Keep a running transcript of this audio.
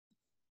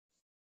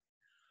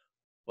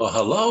Well,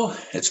 hello.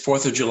 It's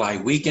 4th of July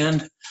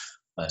weekend,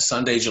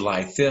 Sunday,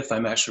 July 5th.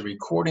 I'm actually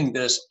recording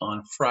this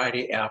on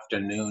Friday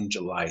afternoon,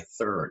 July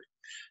 3rd.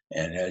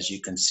 And as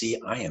you can see,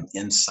 I am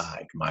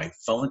inside. My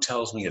phone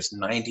tells me it's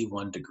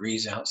 91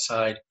 degrees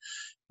outside.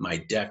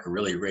 My deck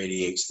really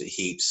radiates the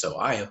heat. So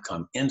I have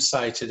come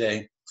inside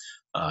today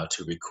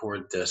to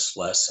record this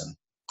lesson.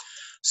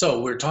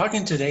 So we're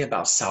talking today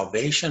about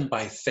salvation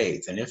by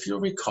faith. And if you'll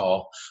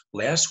recall,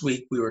 last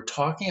week we were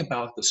talking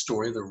about the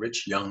story of the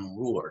rich young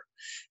ruler,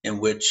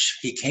 in which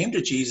he came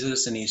to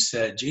Jesus and he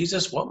said,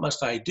 "Jesus, what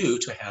must I do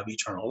to have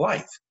eternal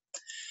life?"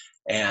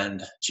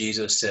 And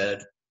Jesus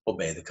said,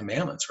 "Obey the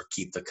commandments," or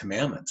keep the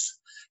commandments.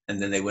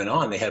 And then they went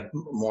on, they had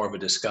more of a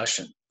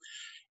discussion.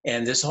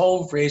 And this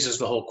whole raises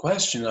the whole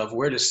question of,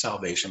 where does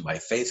salvation by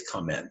faith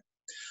come in?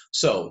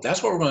 So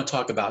that's what we're going to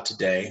talk about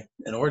today.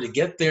 In order to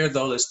get there,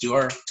 though, let's do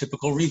our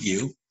typical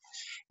review.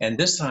 And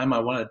this time I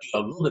want to do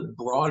a little bit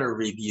broader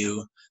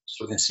review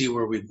so we can see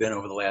where we've been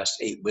over the last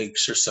 8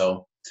 weeks or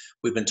so.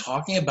 We've been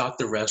talking about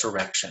the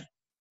resurrection.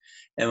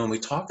 And when we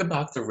talk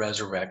about the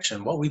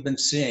resurrection, what we've been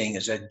seeing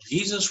is that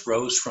Jesus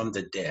rose from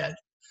the dead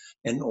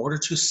in order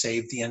to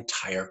save the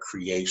entire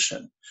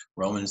creation.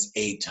 Romans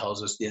 8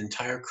 tells us the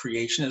entire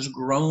creation is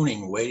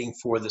groaning, waiting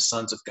for the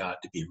sons of God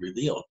to be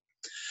revealed.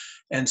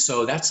 And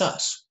so that's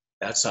us.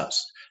 That's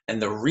us. And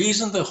the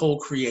reason the whole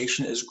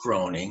creation is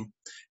groaning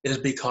is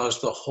because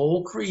the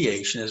whole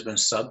creation has been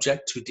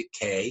subject to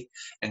decay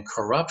and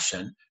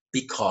corruption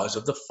because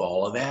of the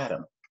fall of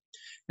Adam.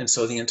 And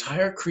so the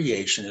entire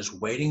creation is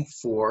waiting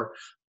for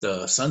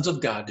the sons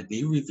of God to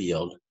be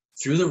revealed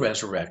through the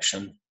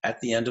resurrection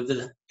at the end of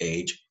the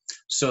age,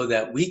 so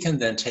that we can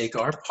then take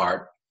our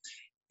part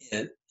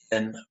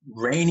in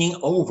reigning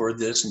over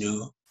this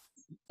new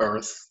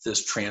earth,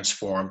 this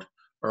transformed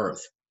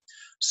earth.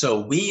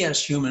 So we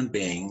as human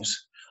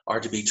beings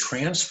are to be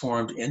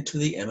transformed into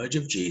the image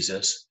of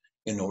Jesus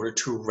in order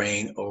to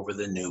reign over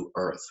the new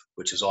earth,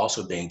 which is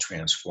also being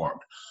transformed.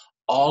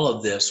 All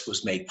of this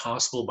was made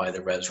possible by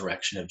the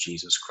resurrection of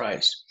Jesus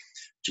Christ.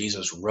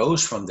 Jesus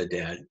rose from the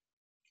dead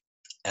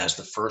as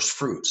the first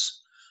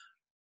fruits.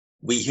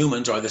 We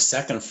humans are the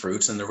second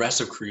fruits, and the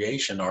rest of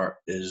creation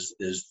is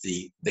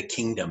the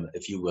kingdom,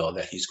 if you will,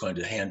 that he's going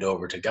to hand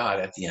over to God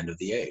at the end of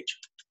the age.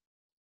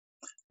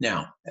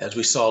 Now, as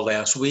we saw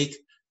last week,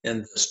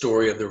 in the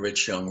story of the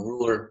rich young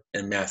ruler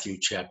in Matthew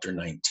chapter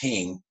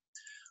 19,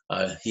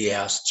 he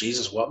asked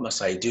Jesus, "What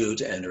must I do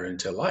to enter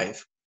into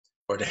life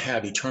or to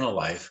have eternal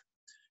life?"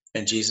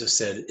 And Jesus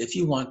said, "If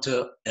you want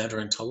to enter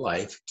into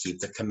life, keep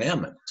the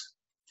commandments."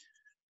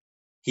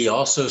 He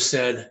also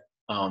said,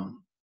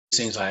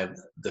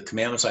 the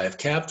commandments I have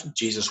kept.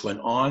 Jesus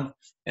went on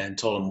and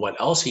told him what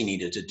else he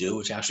needed to do,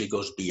 which actually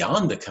goes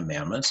beyond the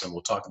commandments. And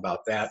we'll talk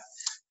about that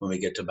when we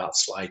get to about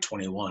slide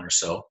 21 or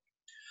so.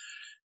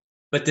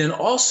 But then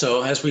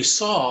also, as we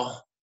saw,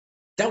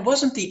 that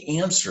wasn't the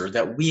answer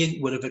that we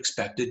would have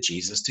expected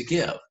Jesus to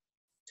give.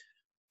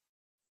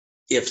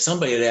 If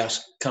somebody had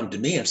come to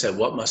me and said,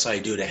 "What must I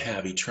do to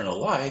have eternal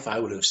life?" I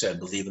would have said,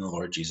 "Believe in the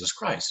Lord Jesus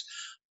Christ.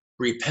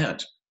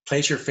 Repent.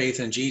 Place your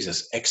faith in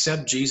Jesus.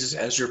 Accept Jesus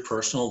as your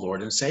personal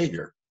Lord and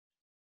Savior."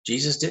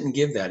 Jesus didn't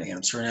give that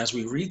answer. And as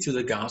we read through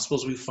the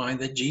Gospels, we find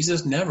that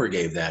Jesus never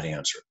gave that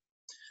answer.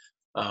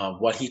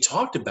 What he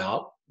talked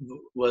about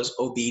was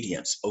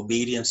obedience,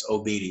 obedience,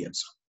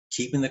 obedience,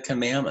 keeping the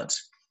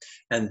commandments.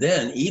 And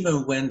then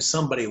even when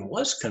somebody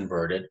was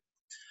converted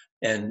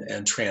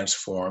and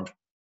transformed,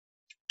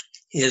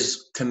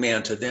 his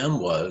command to them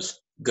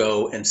was,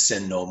 "Go and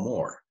sin no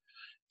more."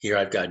 Here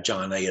I've got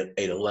John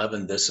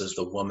 8:11. This is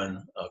the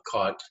woman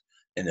caught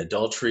in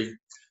adultery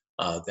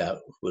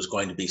that was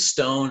going to be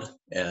stoned,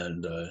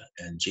 and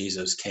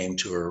Jesus came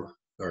to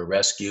her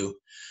rescue.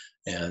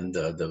 And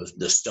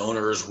the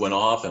stoners went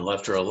off and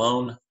left her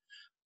alone.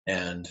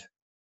 And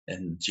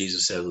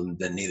Jesus said,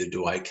 "Then neither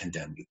do I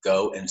condemn you.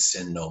 Go and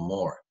sin no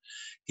more."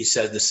 He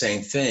said the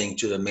same thing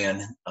to the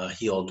man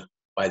healed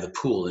by the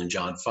pool in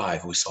John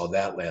 5. We saw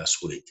that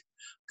last week.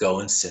 Go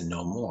and sin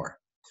no more.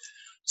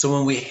 So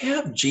when we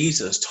have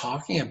Jesus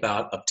talking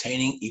about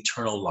obtaining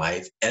eternal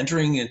life,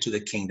 entering into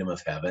the kingdom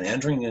of heaven,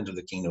 entering into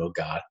the kingdom of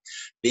God,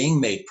 being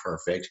made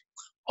perfect,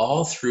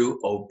 all through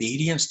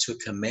obedience to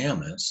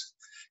commandments,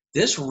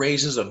 this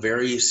raises a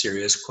very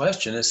serious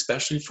question,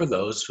 especially for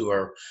those who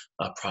are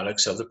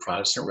products of the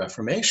Protestant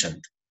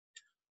Reformation.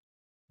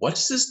 What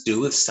does this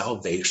do with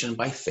salvation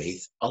by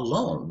faith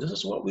alone? This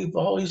is what we've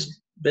always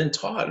been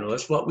taught, and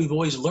that's what we've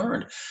always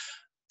learned,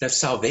 that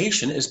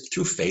salvation is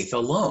through faith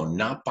alone,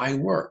 not by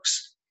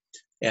works.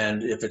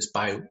 And if it's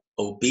by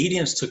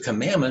obedience to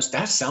commandments,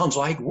 that sounds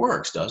like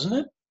works, doesn't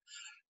it?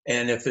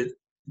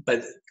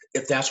 But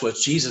if that's what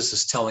Jesus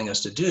is telling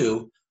us to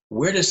do,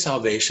 where does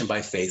salvation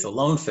by faith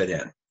alone fit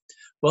in?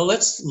 Well,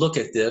 let's look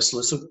at this.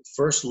 Let's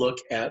first look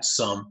at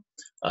some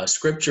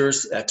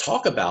scriptures that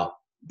talk about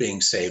being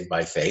saved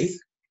by faith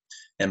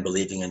and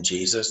believing in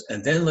Jesus.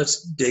 And then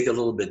let's dig a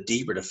little bit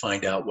deeper to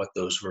find out what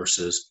those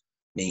verses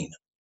mean.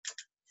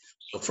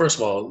 So first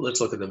of all,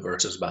 let's look at the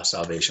verses about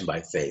salvation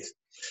by faith.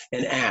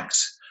 In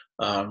Acts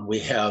We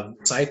have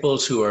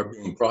disciples who are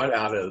being brought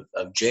out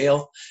of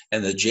jail,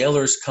 and the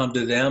jailers come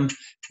to them.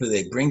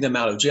 They bring them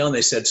out of jail, and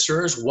they said,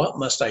 "Sirs, what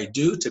must I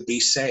do to be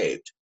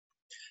saved?"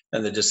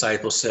 And the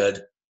disciples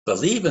said,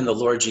 "Believe in the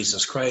Lord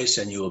Jesus Christ,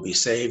 and you will be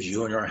saved,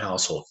 you and your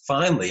household."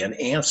 Finally, an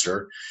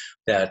answer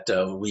that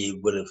we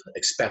would have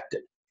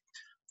expected.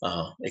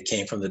 It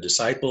came from the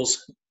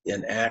disciples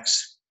in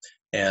Acts,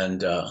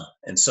 and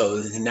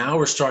so now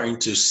we're starting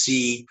to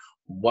see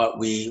what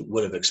we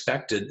would have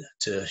expected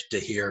to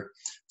hear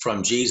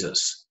from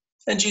Jesus.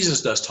 And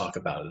Jesus does talk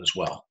about it as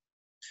well.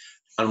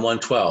 On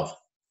 1:12,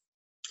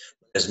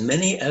 as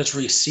many as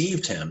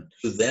received him,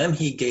 to them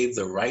he gave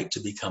the right to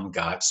become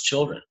God's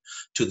children,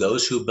 to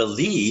those who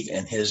believe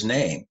in his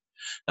name.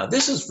 Now,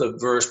 this is the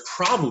verse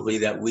probably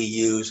that we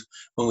use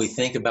when we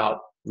think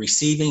about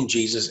receiving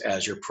Jesus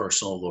as your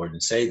personal Lord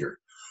and Savior.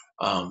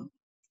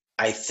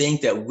 I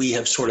think that we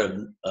have sort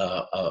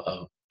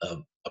of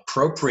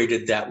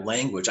appropriated that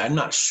language. I'm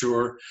not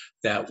sure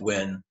that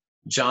when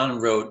John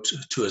wrote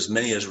to as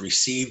many as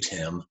received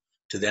him,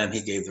 to them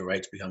he gave the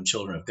right to become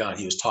children of God,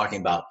 he was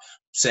talking about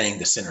saying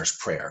the sinner's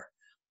prayer.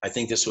 I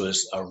think this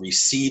was a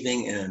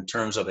receiving in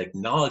terms of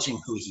acknowledging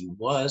who he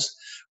was,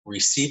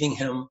 receiving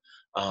him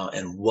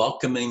and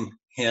welcoming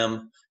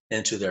him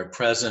into their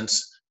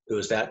presence. It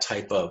was that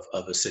type of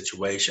a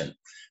situation.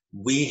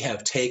 We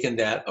have taken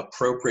that,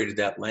 appropriated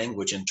that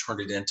language, and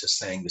turned it into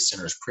saying the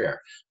sinner's prayer.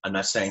 I'm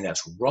not saying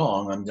that's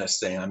wrong. I'm just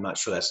saying I'm not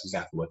sure that's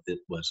exactly what it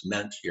was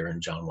meant here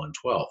in John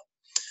 1:12.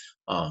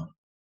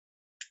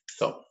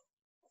 So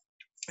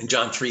in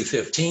John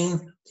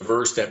 3:15, the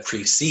verse that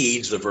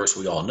precedes the verse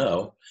we all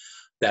know,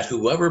 that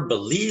whoever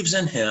believes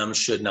in him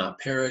should not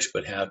perish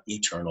but have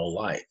eternal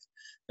life.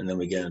 And then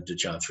we get into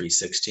John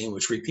 3:16,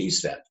 which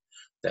repeats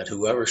that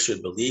whoever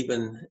should believe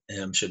in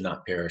him should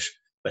not perish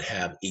but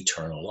have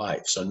eternal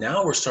life. So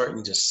now we're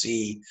starting to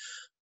see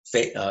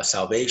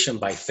salvation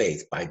by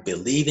faith, by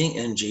believing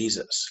in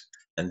Jesus.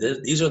 And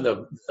these are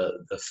the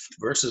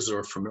verses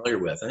we're familiar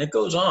with. And it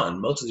goes on.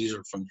 Most of these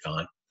are from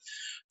John.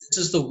 This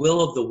is the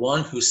will of the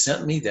one who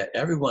sent me, that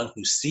everyone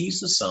who sees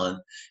the Son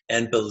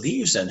and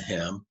believes in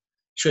him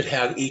should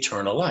have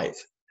eternal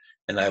life.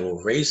 And I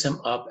will raise him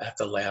up at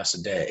the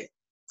last day.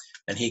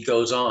 And he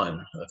goes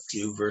on a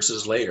few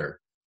verses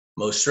later.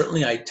 Most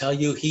certainly I tell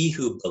you, he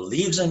who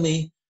believes in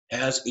me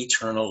has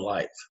eternal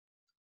life.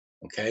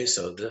 Okay,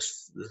 so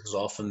this is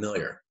all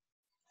familiar.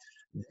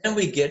 Then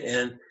we get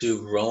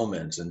into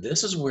Romans, and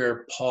this is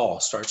where Paul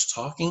starts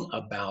talking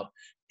about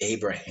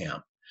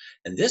Abraham.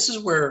 And this is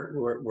where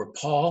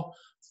Paul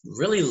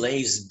really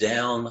lays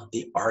down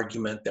the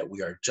argument that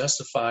we are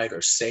justified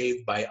or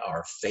saved by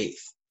our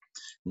faith,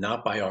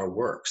 not by our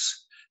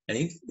works.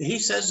 And he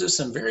says this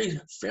in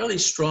fairly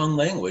strong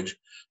language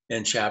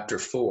in chapter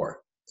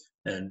 4.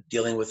 And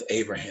dealing with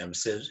Abraham,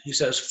 he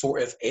says, for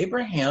if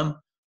Abraham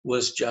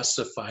was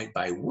justified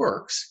by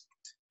works,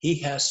 he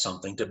has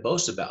something to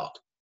boast about,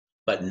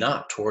 but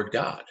not toward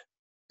God.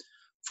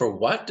 For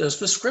what does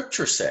the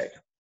scripture say?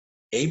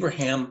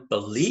 Abraham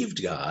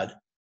believed God,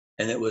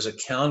 and it was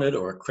accounted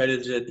or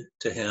accredited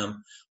to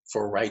him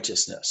for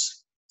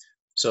righteousness.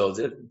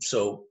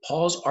 So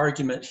Paul's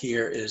argument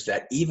here is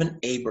that even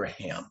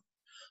Abraham,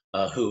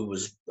 who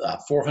was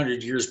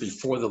 400 years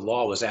before the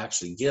law was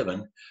actually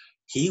given,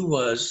 he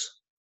was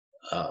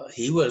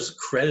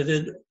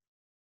credited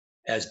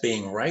as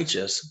being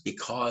righteous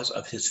because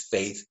of his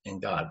faith in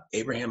God.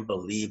 Abraham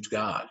believed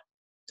God.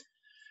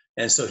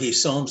 And so he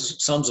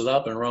sums it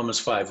up in Romans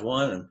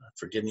 5:1, and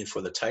forgive me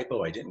for the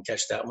typo, I didn't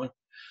catch that one.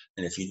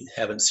 And if you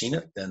haven't seen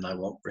it, then I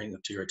won't bring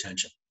it to your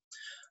attention.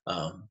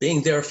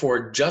 Being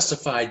therefore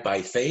justified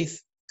by faith,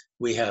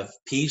 we have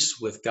peace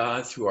with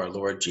God through our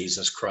Lord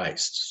Jesus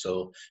Christ.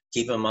 So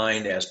keep in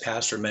mind, as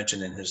Pastor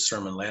mentioned in his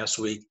sermon last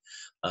week,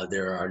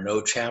 there are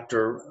no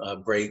chapter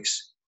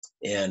breaks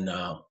in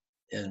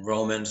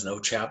Romans, no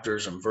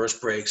chapters and verse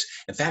breaks.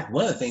 In fact,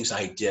 one of the things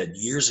I did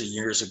years and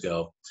years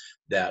ago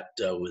that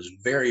was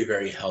very,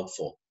 very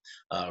helpful,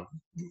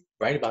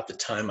 right about the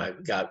time I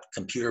got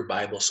computer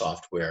Bible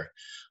software,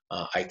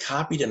 I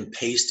copied and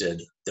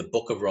pasted the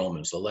book of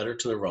Romans, the letter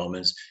to the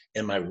Romans,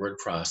 in my word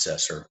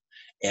processor.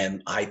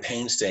 And I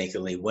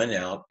painstakingly went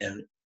out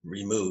and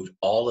removed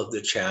all of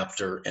the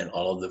chapter and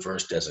all of the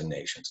verse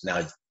designations.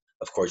 Now,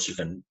 of course, you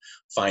can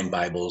find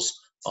Bibles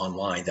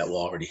online that will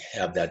already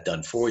have that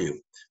done for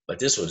you. But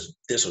this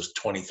was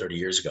 20, 30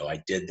 years ago.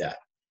 I did that.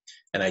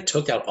 And I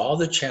took out all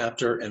the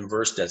chapter and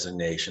verse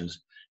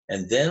designations.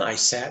 And then I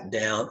sat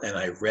down and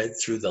I read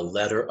through the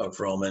letter of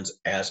Romans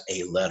as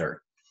a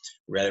letter.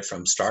 Read it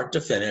from start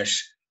to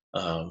finish,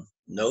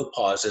 no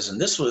pauses. And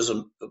this was,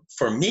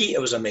 for me,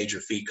 it was a major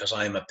feat because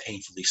I am a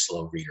painfully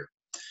slow reader.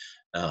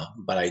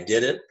 But I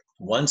did it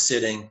one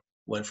sitting,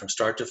 went from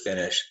start to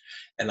finish.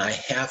 And I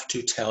have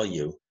to tell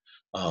you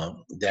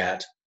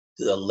that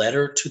the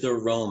letter to the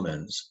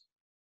Romans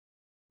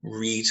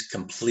reads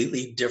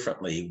completely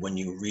differently when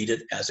you read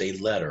it as a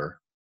letter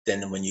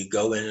than when you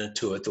go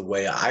into it the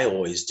way I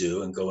always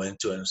do and go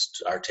into it and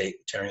start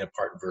tearing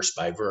apart verse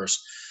by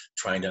verse,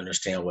 trying to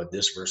understand what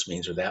this verse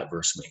means or that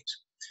verse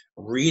means.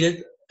 Read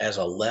it as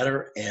a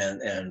letter,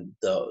 and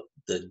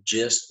the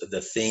gist,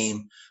 the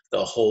theme,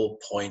 the whole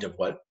point of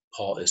what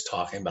Paul is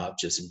talking about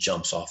just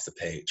jumps off the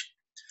page.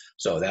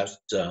 So that's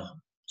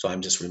so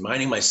I'm just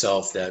reminding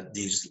myself that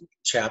these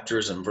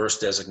chapters and verse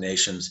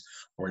designations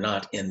were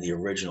not in the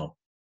original.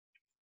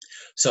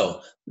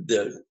 So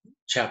the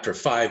chapter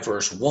 5,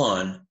 verse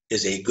 1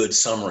 is a good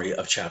summary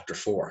of chapter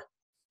 4,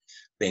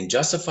 being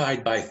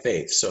justified by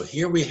faith. So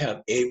here we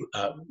have we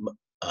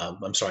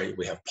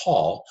have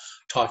Paul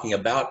talking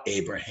about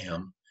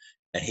Abraham,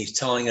 and he's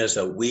telling us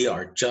that we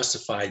are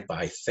justified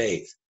by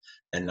faith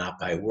and not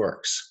by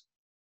works.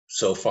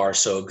 So far,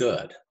 so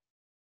good.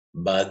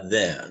 But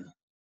then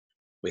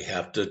we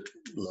have to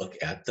look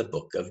at the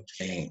book of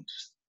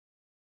James.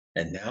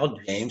 And now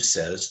James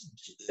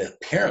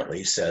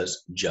apparently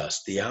says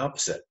just the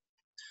opposite.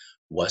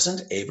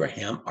 Wasn't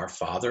Abraham, our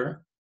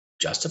father,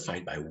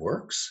 justified by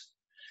works,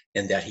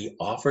 in that he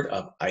offered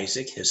up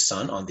Isaac, his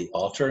son, on the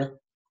altar?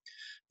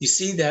 You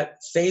see that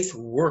faith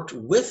worked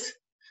with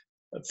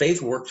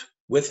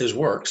his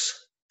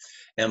works,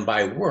 and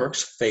by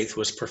works, faith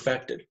was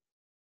perfected.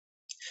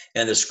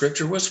 And the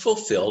scripture was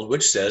fulfilled,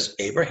 which says,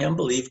 Abraham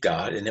believed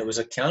God, and it was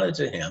accounted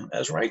to him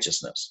as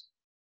righteousness.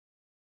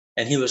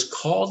 And he was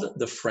called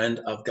the friend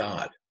of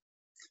God.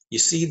 You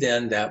see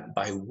then that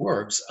by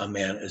works, a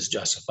man is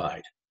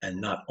justified,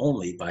 and not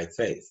only by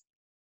faith.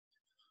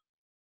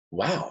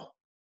 Wow.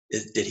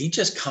 Did he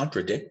just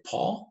contradict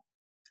Paul?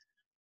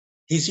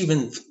 He's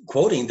even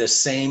quoting the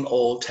same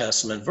Old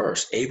Testament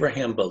verse.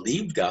 Abraham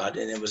believed God,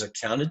 and it was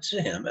accounted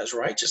to him as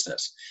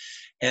righteousness.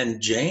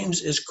 And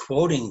James is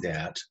quoting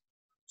that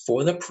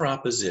for the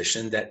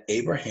proposition that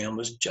Abraham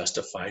was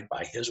justified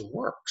by his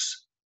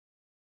works.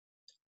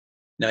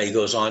 Now he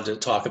goes on to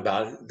talk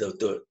about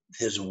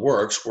his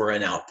works were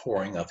an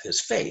outpouring of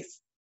his faith.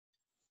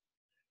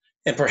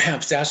 And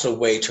perhaps that's a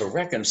way to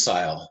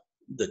reconcile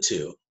the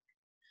two.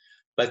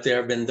 But there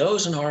have been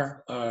those in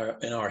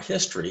our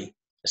history,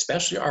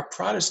 especially our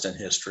Protestant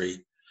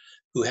history,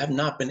 who have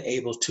not been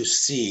able to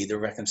see the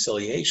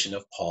reconciliation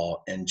of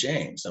Paul and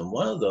James. And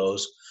one of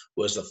those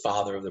was the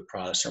father of the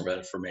Protestant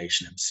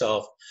Reformation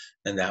himself,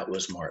 and that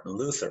was Martin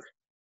Luther.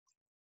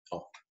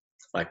 Oh,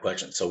 my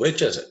question. So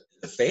which is it?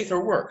 The faith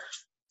or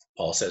works?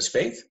 Paul says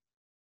faith,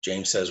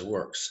 James says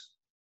works.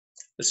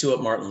 Let's see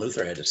what Martin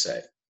Luther had to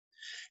say.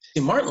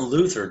 See, Martin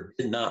Luther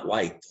did not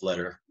like the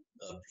letter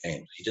of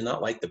James. He did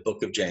not like the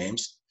book of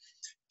James.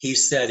 He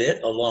said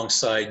it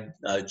alongside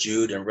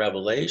Jude and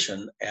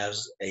Revelation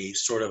as a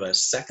sort of a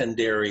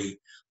secondary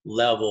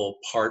level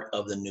part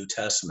of the New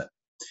Testament.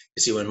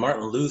 You see, when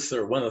Martin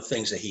Luther, one of the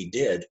things that he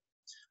did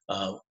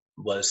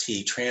was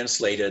he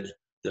translated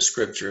the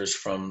scriptures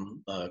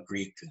from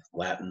Greek,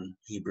 Latin,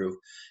 Hebrew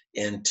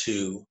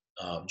into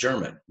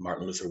German.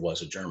 Martin Luther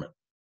was a German.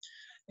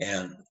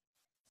 And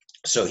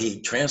so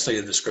he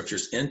translated the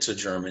scriptures into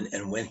German.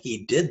 And when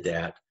he did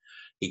that,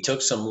 he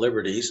took some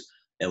liberties.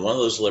 And one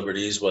of those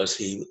liberties was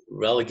he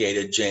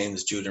relegated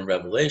James, Jude, and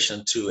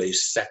Revelation to a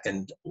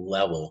second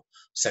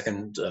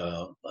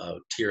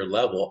tier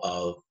level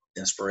of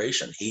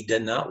inspiration. He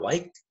did not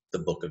like the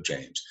book of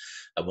James.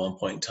 At one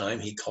point in time,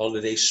 he called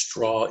it a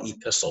straw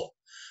epistle,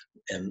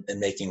 and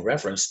making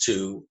reference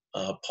to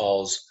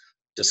Paul's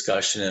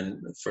discussion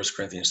in 1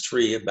 Corinthians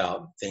 3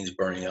 about things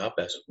burning up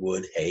as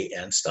wood, hay,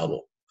 and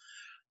stubble,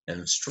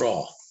 and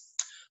straw.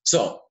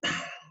 So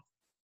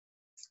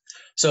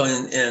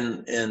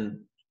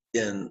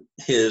in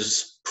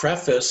his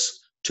preface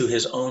to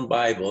his own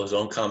Bible, his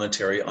own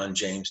commentary on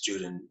James,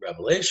 Jude, and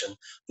Revelation,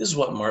 this is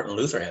what Martin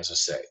Luther has to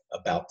say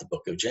about the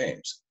book of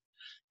James.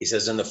 He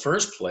says, in the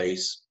first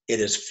place, it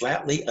is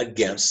flatly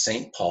against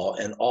St. Paul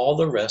and all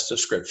the rest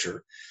of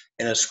Scripture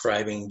in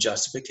ascribing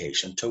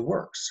justification to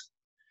works.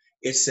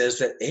 It says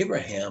that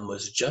Abraham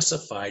was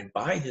justified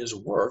by his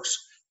works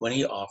when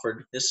he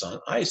offered his son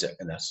Isaac,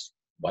 and that's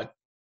what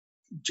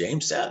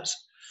James says.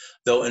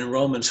 Though in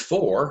Romans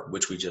 4,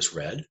 which we just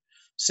read,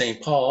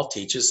 St. Paul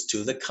teaches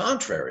to the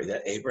contrary,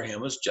 that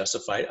Abraham was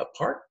justified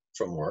apart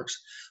from works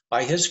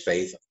by his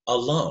faith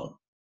alone.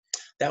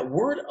 That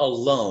word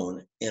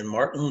alone in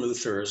Martin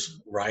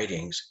Luther's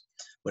writings,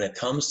 when it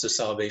comes to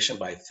salvation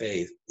by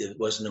faith, it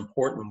was an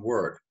important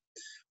word.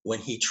 When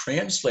he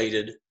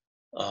translated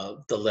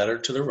the letter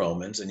to the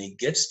Romans, and he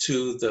gets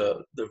to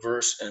the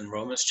verse in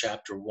Romans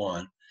chapter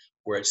 1,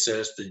 where it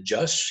says, the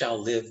just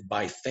shall live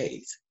by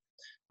faith.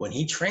 When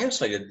he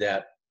translated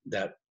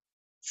that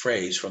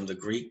phrase from the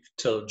Greek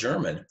to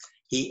German,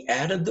 he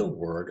added the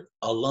word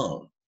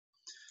alone,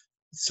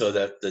 so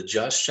that the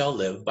just shall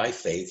live by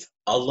faith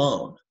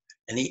alone.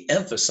 And he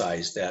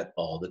emphasized that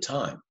all the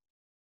time.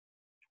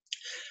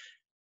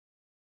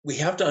 We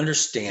have to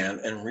understand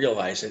and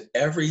realize that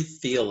every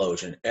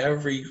theologian,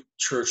 every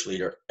church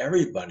leader,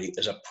 everybody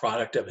is a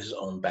product of his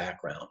own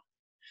background.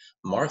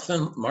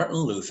 Martin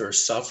Luther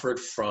suffered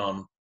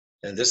from,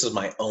 and this is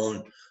my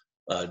own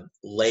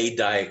lay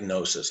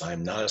diagnosis.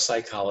 I'm not a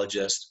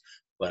psychologist,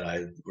 but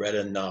I read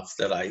enough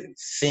that I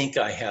think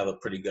I have a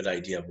pretty good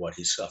idea of what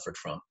he suffered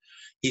from.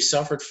 He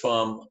suffered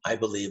from, I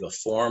believe, a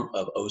form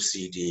of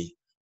OCD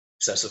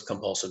obsessive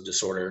compulsive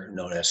disorder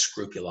known as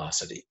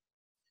scrupulosity.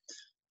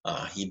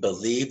 He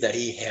believed that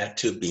he had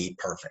to be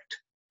perfect,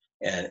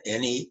 and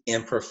any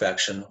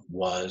imperfection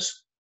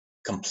was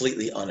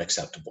completely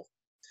unacceptable.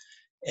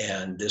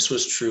 And this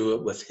was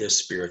true with his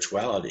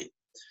spirituality.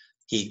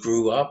 He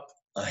grew up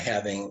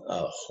having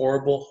a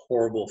horrible,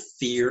 horrible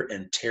fear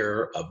and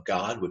terror of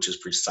God, which is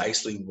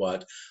precisely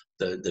what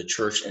the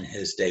church in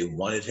his day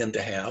wanted him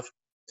to have.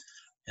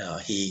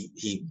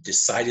 He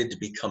decided to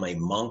become a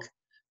monk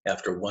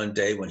after one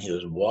day when he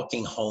was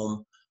walking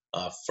home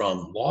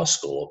from law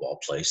school, of all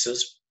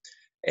places,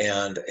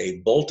 and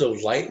a bolt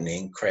of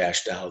lightning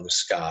crashed out of the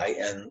sky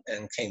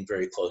and came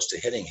very close to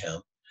hitting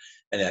him.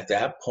 And at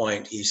that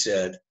point, he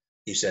said,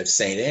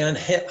 "Saint Anne,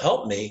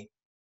 help me,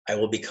 I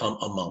will become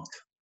a monk."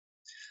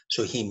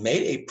 So he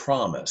made a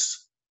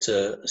promise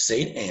to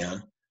Saint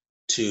Anne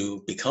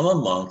to become a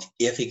monk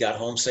if he got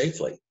home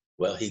safely.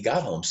 Well, he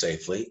got home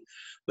safely.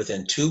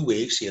 Within 2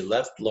 weeks, he had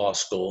left law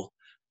school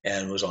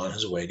and was on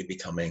his way to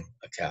becoming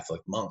a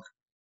Catholic monk.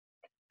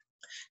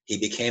 He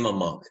became a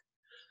monk,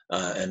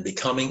 and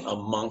becoming a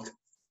monk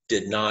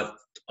did not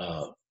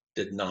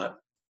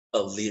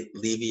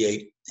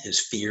alleviate his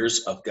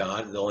fears of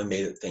God. It only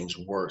made things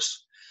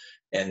worse.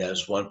 And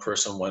as one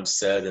person once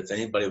said, if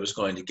anybody was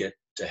going to get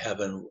to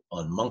heaven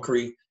on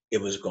monkery, it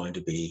was going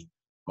to be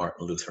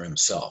Martin Luther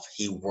himself.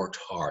 He worked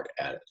hard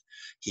at it.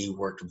 He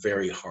worked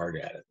very hard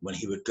at it. When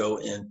he would go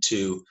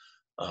into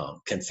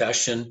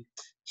confession,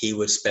 he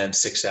would spend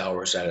 6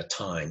 hours at a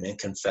time in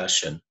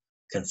confession,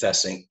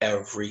 confessing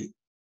every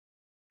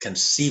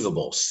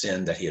conceivable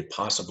sin that he had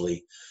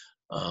possibly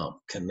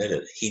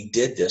committed. He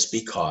did this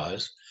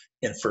because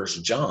in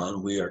 1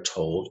 John, we are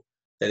told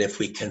that if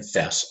we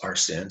confess our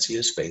sins, he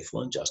is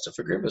faithful and just to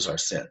forgive us our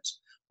sins.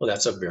 Well,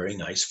 that's a very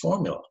nice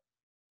formula.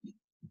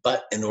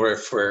 But in order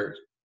for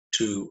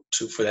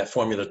that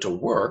formula to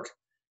work,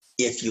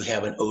 if you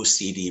have an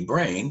OCD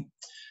brain,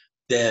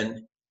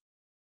 then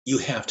you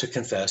have to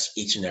confess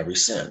each and every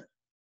sin.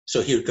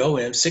 So he would go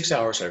in 6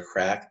 hours at a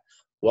crack,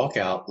 walk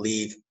out,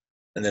 leave,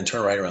 and then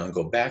turn right around and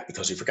go back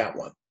because he forgot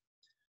one.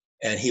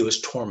 And he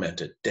was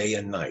tormented day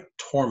and night,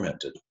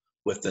 tormented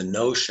with the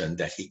notion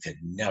that he could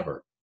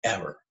never,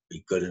 ever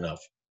be good enough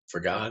for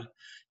God.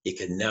 He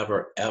could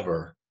never,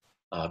 ever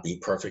be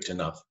perfect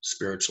enough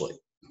spiritually.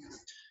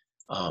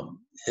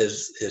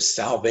 His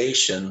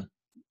salvation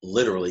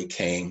literally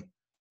came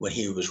when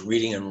he was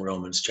reading in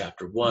Romans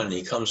chapter 1. And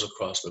he comes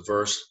across the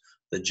verse,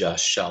 "The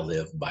just shall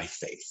live by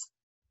faith."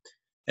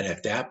 And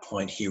at that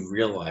point, he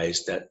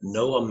realized that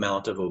no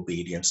amount of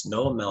obedience,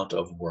 no amount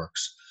of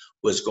works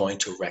was going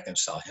to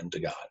reconcile him to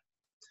God.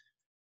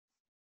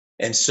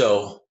 And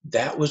so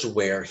that was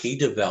where he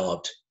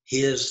developed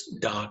his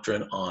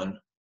doctrine on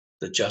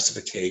the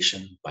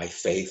justification by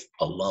faith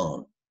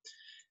alone.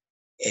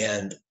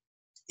 And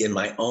in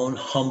my own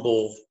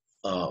humble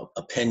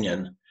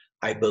opinion,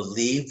 I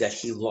believe that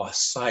he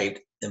lost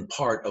sight in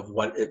part of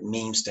what it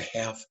means to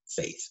have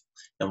faith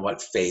and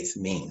what faith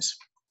means.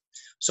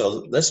 So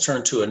let's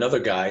turn to another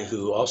guy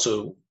who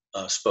also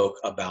spoke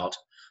about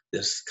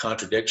this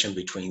contradiction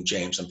between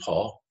James and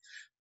Paul,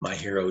 my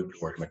hero,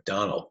 George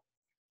MacDonald.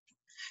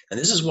 And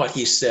this is what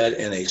he said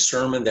in a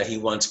sermon that he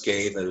once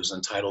gave that was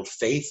entitled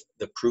 "Faith,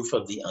 the Proof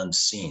of the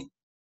Unseen."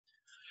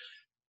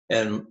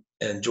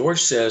 And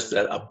George says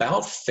that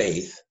about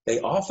faith, they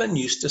often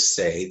used to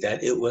say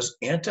that it was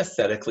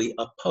antithetically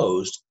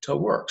opposed to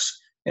works.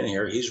 And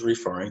here he's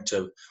referring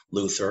to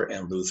Luther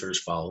and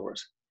Luther's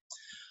followers.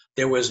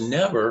 There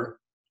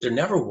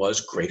never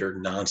was greater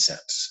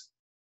nonsense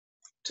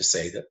to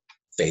say that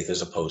faith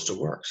is opposed to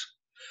works.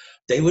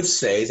 They would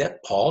say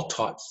that Paul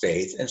taught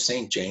faith and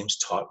St. James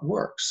taught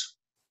works,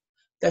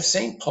 that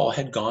St. Paul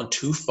had gone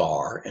too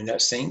far and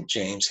that St.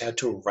 James had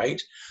to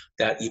write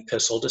that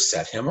epistle to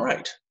set him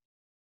right.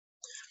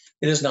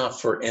 It is not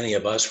for any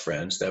of us,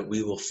 friends, that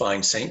we will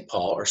find St.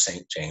 Paul or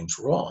St. James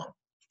wrong,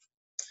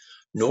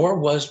 nor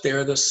was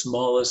there the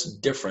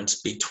smallest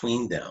difference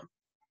between them.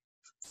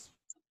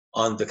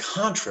 On the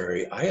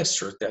contrary, I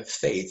assert that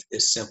faith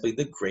is simply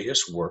the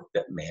greatest work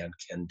that man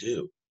can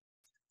do.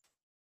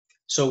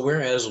 So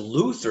whereas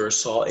Luther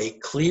saw a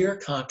clear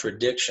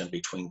contradiction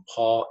between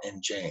Paul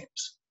and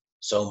James,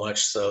 so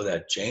much so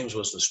that James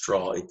was the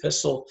straw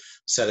epistle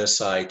set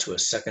aside to a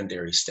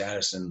secondary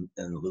status in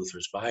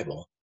Luther's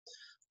Bible,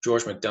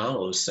 George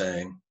MacDonald is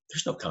saying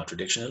there's no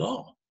contradiction at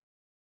all.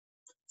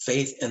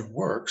 Faith and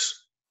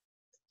works,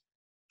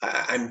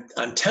 I'm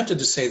tempted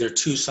to say they're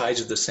two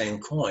sides of the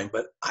same coin,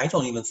 but I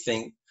don't even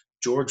think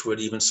George would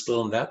even split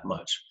them that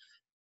much.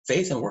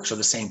 Faith and works are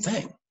the same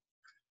thing.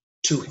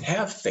 To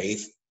have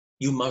faith,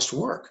 you must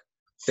work.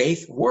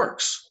 Faith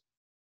works,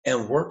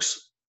 and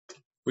works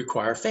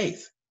require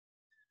faith.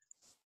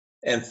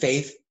 And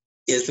faith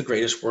is the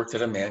greatest work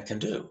that a man can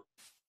do.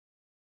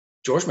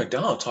 George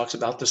MacDonald talks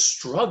about the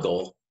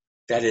struggle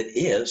that it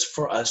is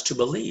for us to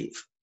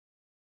believe.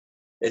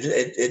 It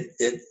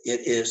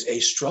is a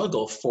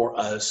struggle for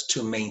us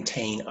to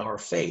maintain our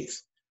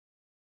faith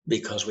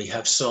because we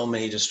have so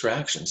many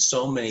distractions,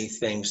 so many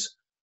things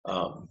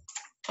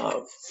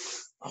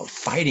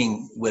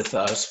fighting with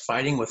us,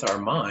 fighting with our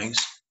minds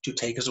to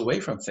take us away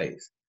from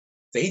faith.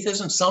 Faith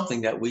isn't something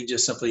that we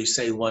just simply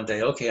say one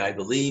day, okay, I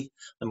believe,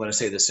 I'm going to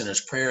say the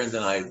sinner's prayer, and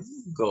then I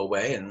go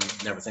away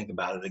and never think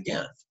about it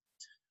again.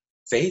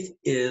 Faith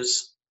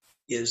is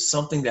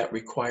something that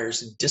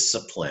requires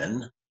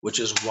discipline, which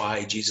is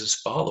why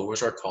Jesus'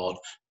 followers are called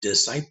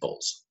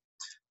disciples.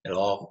 It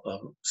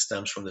all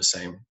stems from the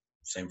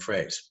same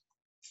phrase.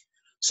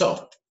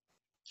 So,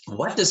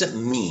 what does it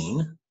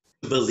mean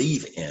to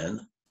believe in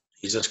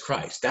Jesus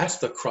Christ? That's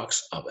the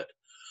crux of it.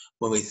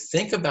 When we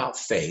think about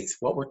faith,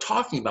 what we're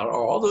talking about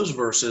are all those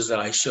verses that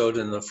I showed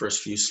in the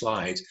first few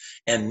slides,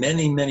 and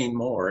many, many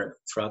more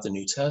throughout the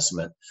New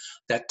Testament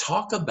that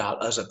talk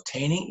about us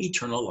obtaining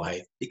eternal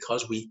life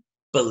because we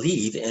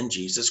believe in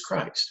Jesus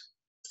Christ.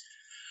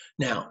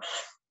 Now,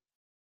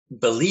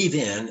 believe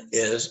in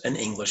is an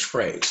English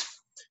phrase,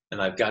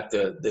 and I've got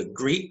the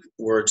Greek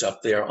words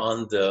up there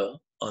on the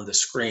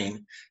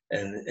screen,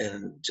 and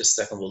in just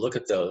a second we'll look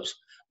at those.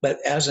 But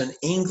as an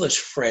English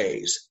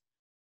phrase,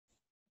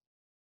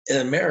 in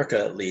America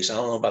at least, I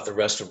don't know about the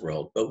rest of the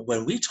world, but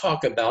when we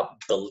talk about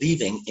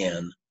believing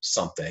in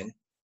something,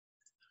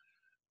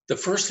 the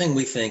first thing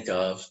we think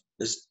of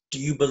is, do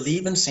you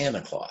believe in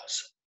Santa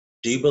Claus?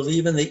 Do you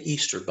believe in the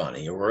Easter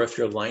Bunny? Or if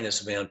you're Linus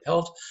Van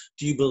Pelt,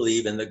 do you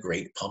believe in the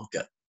Great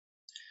Pumpkin?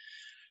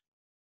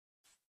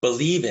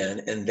 Believe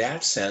in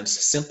that sense,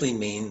 simply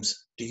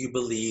means, do you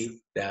believe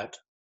that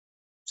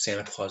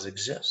Santa Claus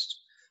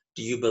exists?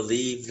 Do you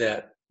believe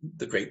that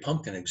the Great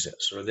Pumpkin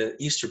exists or the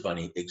Easter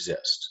Bunny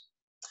exists?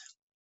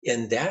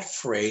 In that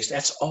phrase,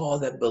 that's all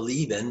that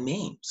believe in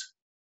means.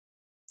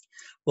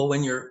 Well,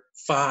 when you're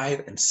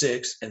 5 and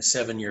 6 and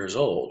 7 years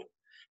old,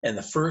 and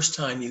the first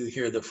time you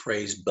hear the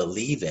phrase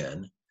believe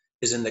in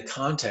is in the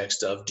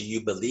context of, do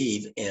you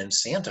believe in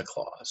Santa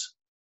Claus?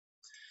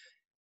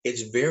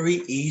 It's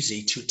very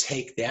easy to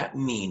take that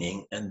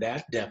meaning and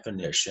that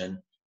definition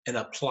and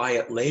apply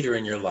it later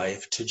in your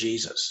life to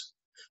Jesus.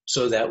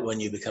 So that when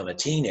you become a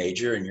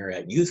teenager and you're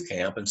at youth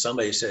camp and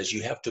somebody says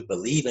you have to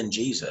believe in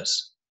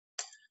Jesus,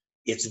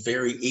 it's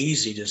very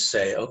easy to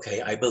say,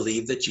 okay, I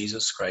believe that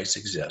Jesus Christ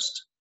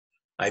exists.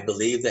 I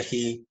believe that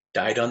he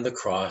died on the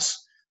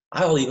cross.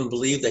 I'll even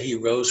believe that he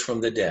rose from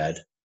the dead.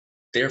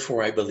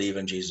 Therefore, I believe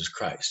in Jesus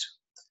Christ.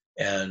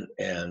 And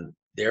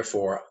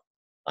therefore,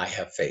 I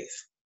have faith.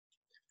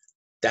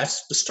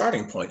 That's the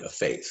starting point of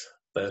faith,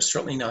 but it's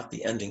certainly not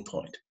the ending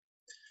point.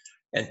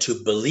 And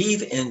to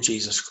believe in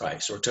Jesus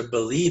Christ or to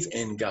believe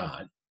in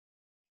God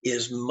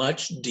is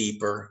much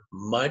deeper,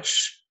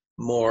 much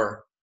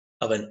more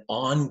of an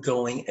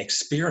ongoing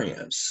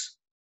experience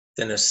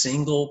than a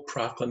single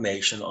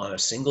proclamation on a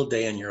single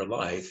day in your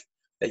life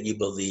that you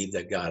believe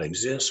that God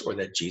exists or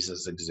that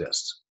Jesus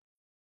exists.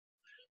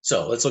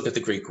 So let's look at the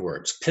Greek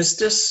words.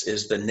 Pistis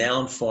is the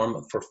noun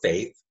form for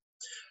faith,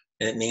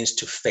 and it means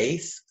to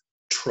faith,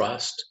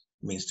 trust,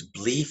 it means to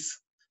belief,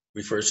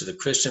 refers to the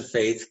Christian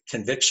faith,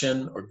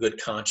 conviction, or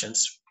good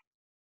conscience.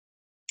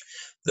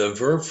 The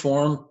verb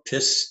form,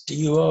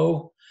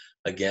 pisteuo,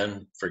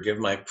 again, forgive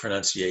my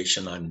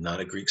pronunciation, I'm not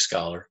a Greek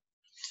scholar.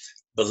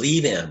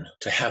 Believe in,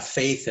 to have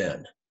faith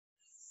in,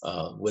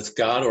 with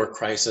God or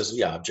Christ as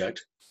the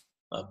object.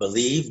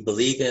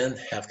 Believe in,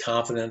 have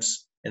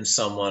confidence in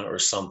someone or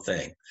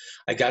something.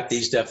 I got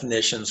these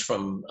definitions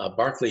from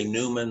Barclay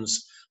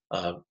Newman's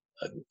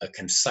a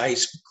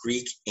concise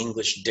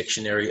Greek-English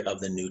dictionary of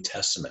the New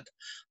Testament.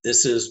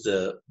 This is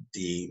the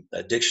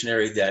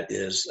dictionary that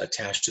is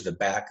attached to the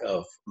back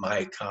of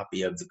my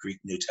copy of the Greek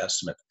New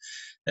Testament.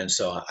 And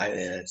so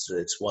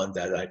it's one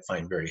that I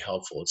find very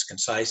helpful. It's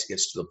concise, it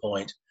gets to the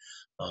point.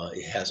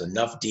 It has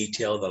enough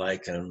detail that I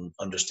can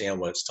understand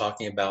what it's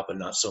talking about, but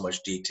not so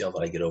much detail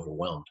that I get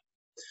overwhelmed.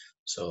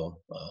 So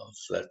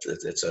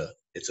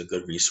it's a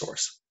good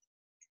resource.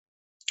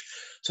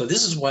 So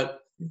this is what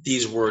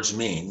these words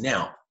mean.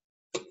 Now,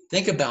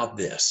 think about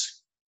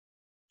this.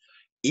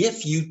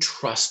 If you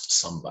trust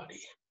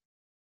somebody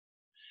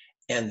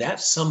and that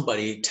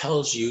somebody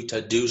tells you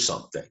to do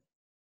something,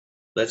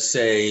 let's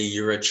say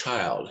you're a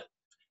child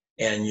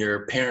and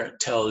your parent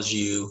tells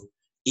you,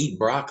 eat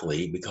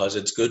broccoli because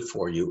it's good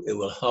for you, it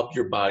will help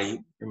your body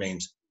remain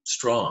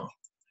strong.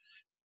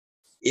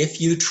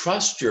 If you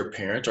trust your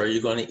parent, are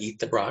you going to eat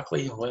the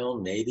broccoli? Well,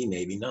 maybe,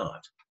 maybe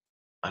not.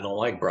 I don't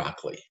like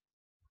broccoli.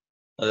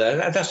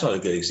 That's not a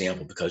good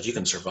example because you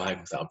can survive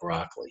without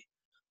broccoli.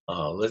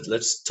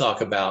 Let's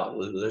talk about,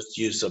 let's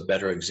use a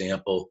better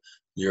example.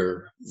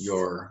 Your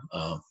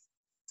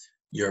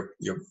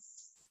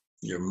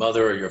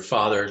mother or your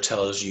father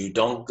tells you,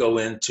 don't go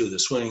into the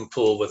swimming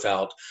pool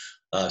without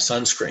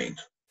sunscreen.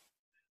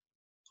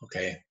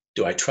 Okay,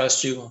 do I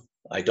trust you?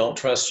 I don't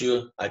trust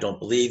you. I don't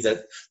believe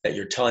that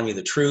you're telling me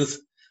the truth.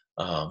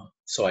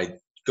 So I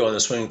go in the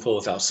swimming pool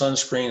without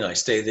sunscreen. I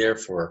stay there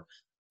for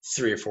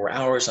 3 or 4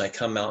 hours. And I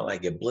come out and I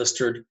get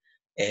blistered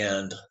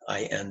and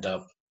I end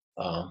up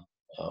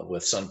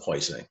with sun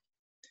poisoning.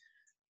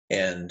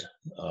 And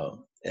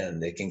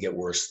they can get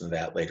worse than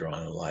that later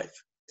on in life.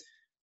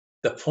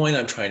 The point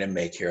I'm trying to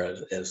make here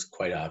is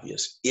quite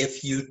obvious.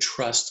 If you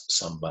trust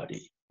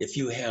somebody, if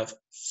you have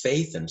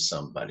faith in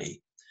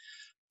somebody,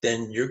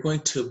 then you're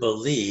going to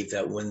believe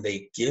that when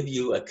they give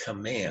you a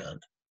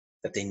command,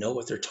 that they know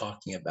what they're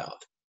talking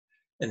about,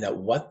 and that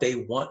what they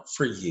want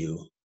for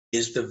you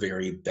is the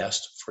very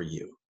best for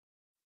you.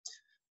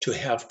 To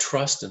have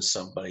trust in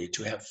somebody,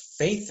 to have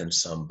faith in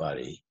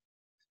somebody,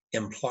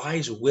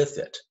 implies with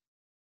it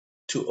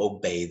to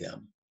obey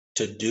them,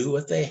 to do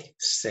what they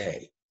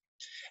say.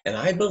 And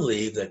I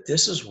believe that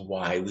this is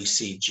why we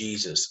see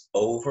Jesus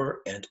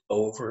over and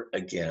over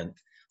again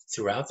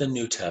throughout the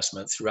New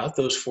Testament, throughout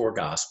those 4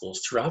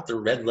 Gospels, throughout the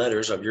red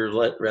letters of your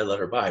red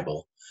letter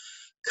Bible,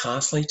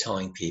 constantly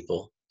telling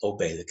people,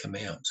 obey the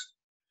commands,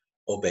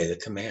 obey the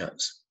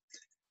commands.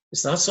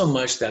 It's not so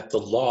much that the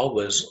law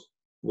was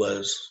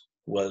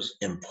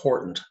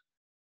important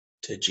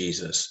to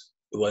Jesus.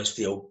 It was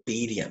the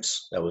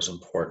obedience that was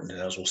important.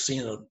 And as we'll see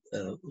in a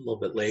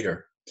little bit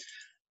later,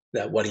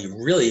 that what he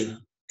really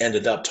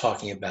ended up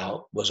talking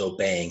about was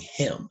obeying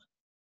him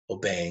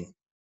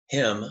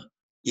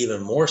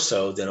even more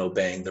so than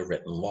obeying the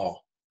written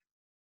law.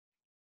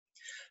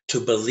 To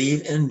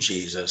believe in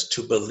Jesus,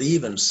 to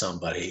believe in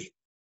somebody,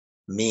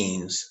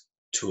 means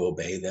to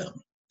obey them.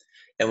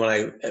 And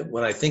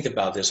when I think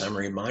about this, I'm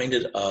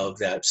reminded of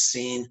that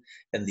scene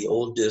in the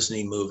old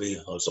Disney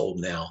movie, it's old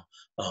now,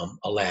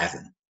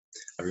 Aladdin.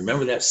 I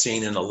remember that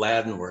scene in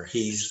Aladdin where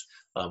he's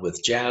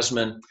with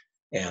Jasmine,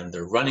 and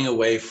they're running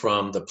away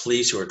from the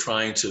police who are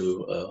trying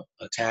to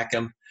attack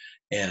him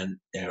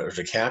or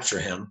to capture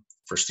him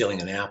for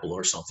stealing an apple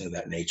or something of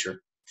that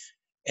nature.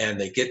 And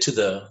they get to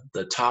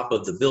the top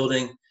of the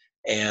building,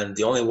 and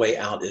the only way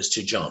out is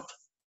to jump.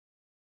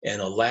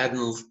 And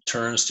Aladdin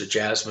turns to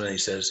Jasmine and he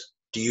says,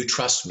 "Do you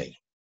trust me?"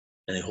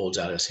 And he holds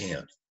out his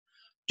hand.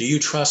 "Do you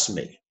trust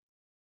me?"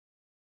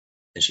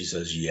 And she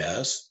says,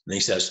 "Yes." And he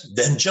says,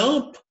 "Then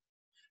jump."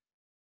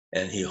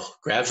 And he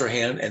grabs her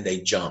hand and they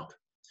jump.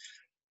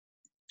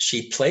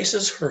 She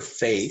places her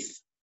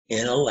faith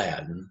in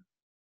Aladdin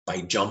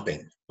by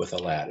jumping with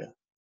Aladdin.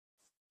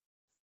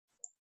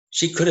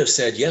 She could have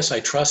said, "Yes, I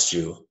trust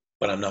you,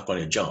 but I'm not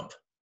going to jump."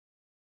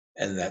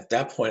 And at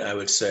that point, I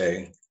would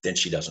say, then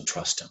she doesn't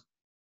trust him.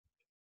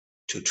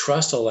 To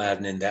trust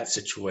Aladdin in that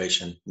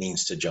situation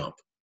means to jump.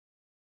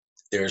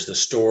 There's the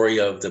story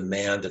of the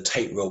man, the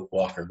tightrope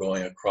walker,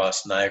 going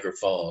across Niagara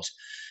Falls.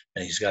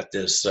 And he's got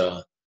this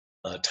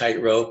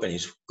tightrope, and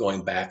he's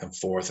going back and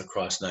forth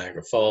across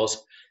Niagara Falls.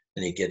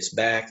 And he gets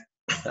back.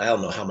 I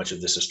don't know how much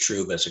of this is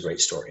true, but it's a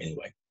great story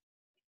anyway.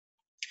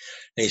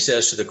 And he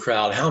says to the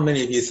crowd, "How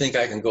many of you think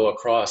I can go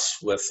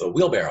across with a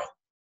wheelbarrow?"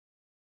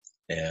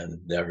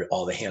 And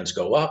all the hands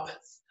go up.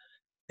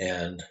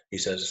 And he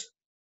says,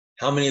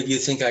 "How many of you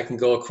think I can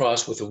go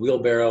across with a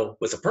wheelbarrow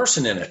with a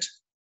person in it?"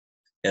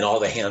 And all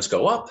the hands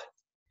go up.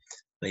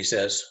 And he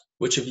says,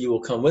 "Which of you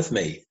will come with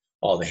me?"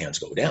 All the hands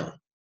go down.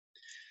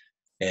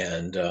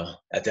 And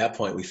at that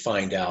point, we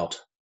find out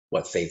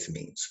what faith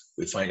means.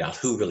 We find out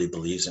who really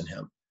believes in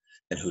him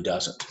and who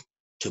doesn't.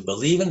 To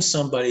believe in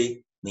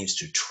somebody means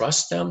to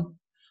trust them,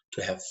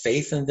 to have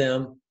faith in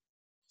them.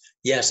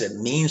 Yes, it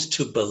means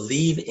to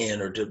believe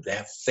in or to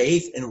have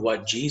faith in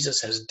what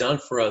Jesus has done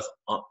for us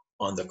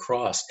on the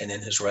cross and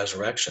in his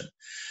resurrection.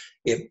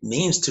 It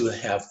means to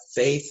have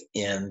faith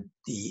in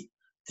the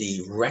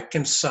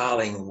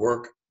reconciling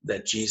work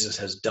that Jesus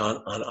has done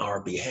on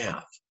our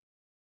behalf.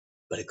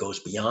 But it goes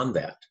beyond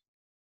that.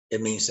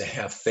 It means to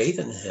have faith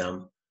in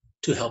him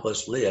to help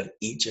us live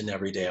each and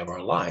every day of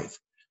our life.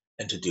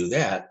 And to do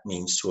that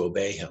means to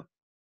obey him.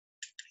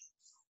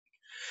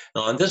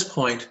 Now, on this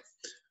point,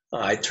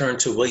 I turn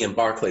to William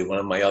Barclay, one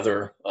of my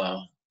other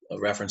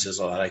references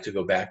I like to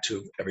go back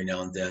to every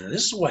now and then. And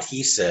this is what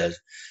he said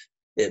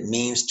it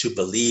means to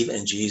believe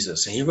in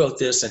Jesus. And he wrote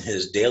this in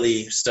his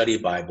daily study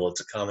Bible.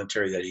 It's a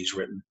commentary that he's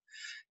written,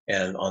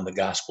 and on the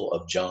Gospel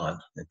of John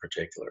in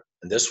particular.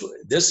 And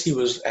this he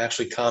was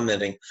actually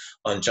commenting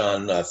on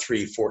John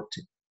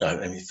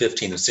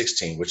 15 and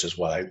 16, which is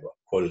what I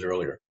quoted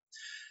earlier.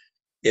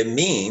 It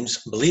means,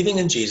 believing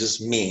in Jesus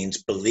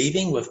means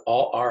believing with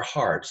all our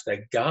hearts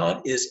that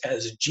God is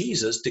as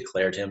Jesus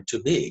declared him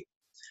to be.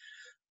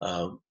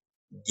 About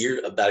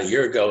a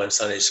year ago in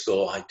Sunday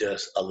school, I did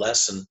a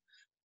lesson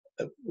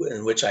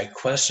in which I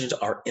questioned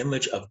our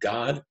image of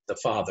God the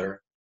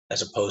Father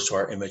as opposed to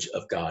our image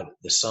of God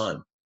the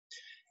Son.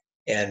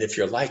 And if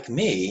you're like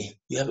me,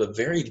 you have a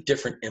very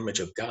different image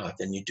of God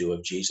than you do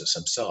of Jesus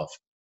himself.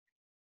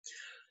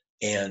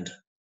 And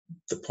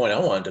the point I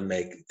wanted to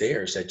make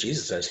there is that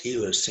Jesus says, "He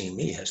who has seen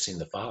me has seen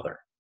the Father."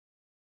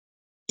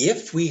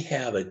 If we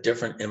have a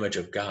different image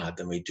of God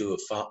than we do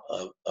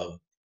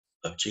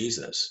of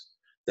Jesus,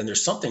 then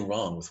there's something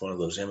wrong with one of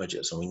those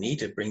images. And we need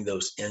to bring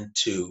those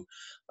into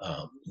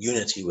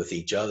unity with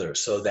each other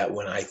so that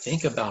when I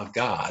think about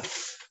God,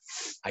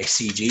 I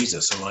see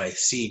Jesus. And when I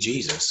see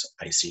Jesus,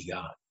 I see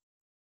God.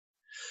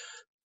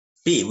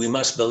 B, we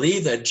must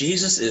believe that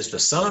Jesus is the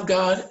Son of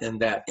God and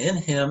that in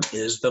him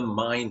is the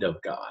mind of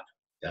God.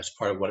 That's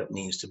part of what it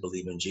means to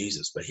believe in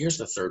Jesus. But here's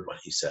the third one,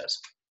 he says.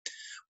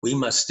 We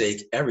must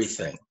stake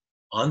everything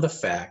on the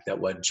fact that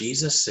what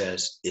Jesus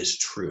says is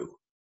true.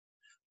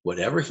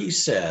 Whatever he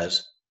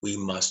says we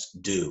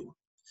must do.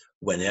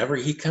 Whenever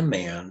he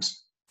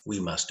commands, we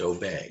must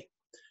obey.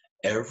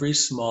 Every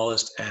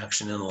smallest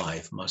action in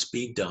life must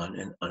be done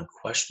in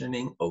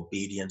unquestioning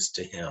obedience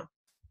to him.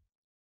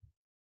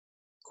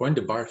 According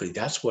to Barclay,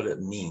 that's what it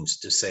means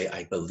to say,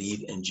 I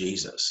believe in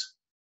Jesus.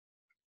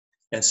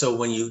 And so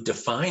when you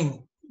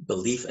define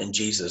belief in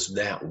Jesus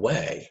that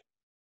way,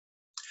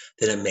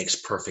 then it makes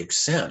perfect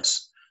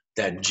sense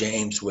that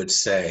James would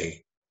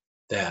say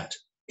that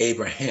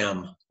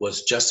Abraham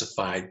was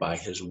justified by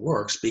his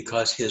works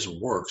because his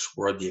works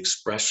were the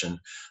expression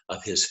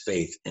of his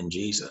faith in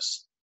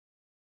Jesus.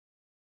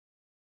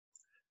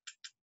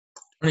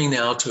 Turning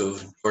now to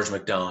George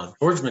MacDonald.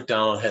 George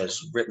MacDonald has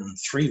written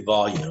 3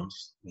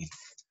 volumes.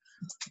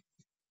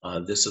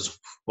 This is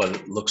what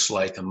it looks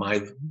like in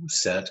my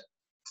set.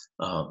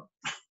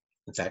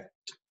 In fact,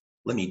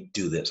 let me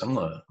do this. I'm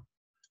going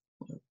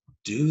to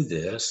do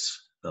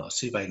this. I'll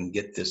see if I can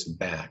get this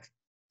back.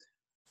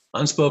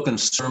 Unspoken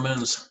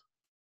Sermons,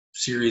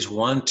 Series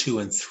 1, 2,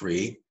 and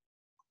 3.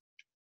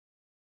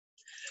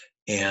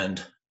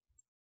 And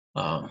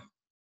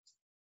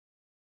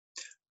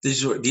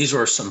these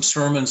are some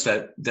sermons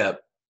that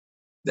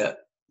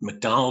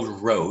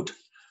MacDonald wrote.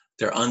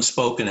 They're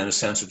unspoken in a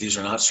sense that these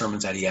are not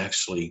sermons that he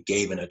actually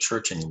gave in a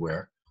church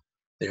anywhere.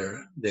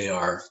 They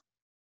are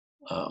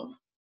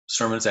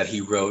sermons that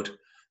he wrote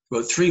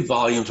 3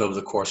 volumes over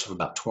the course of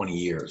about 20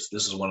 years.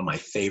 This is one of my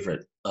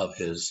favorite of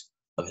his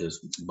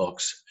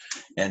books.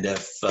 And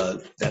if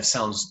that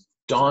sounds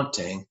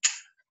daunting,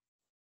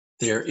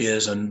 there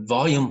is a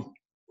volume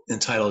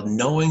entitled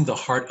Knowing the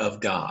Heart of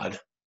God.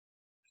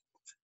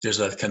 There's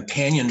a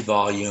companion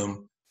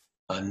volume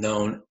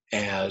known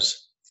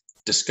as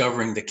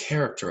Discovering the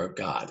Character of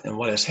God. And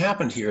what has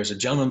happened here is a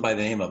gentleman by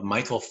the name of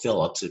Michael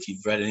Phillips. If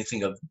you've read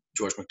anything of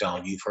George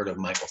MacDonald, you've heard of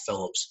Michael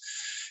Phillips.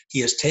 He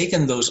has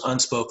taken those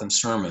unspoken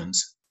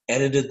sermons,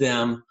 edited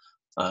them,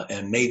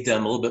 and made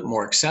them a little bit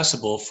more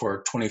accessible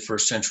for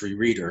 21st century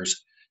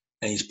readers.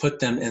 And he's put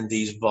them in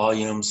these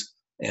volumes,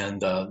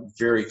 and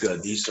very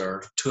good. These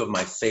are 2 of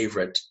my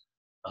favorite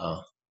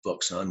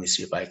books. Now let me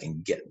see if I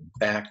can get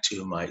back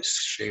to my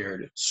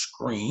shared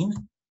screen.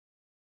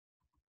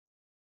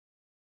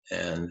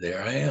 And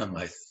there I am.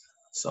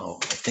 So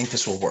I think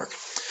this will work.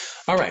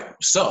 All right,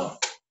 so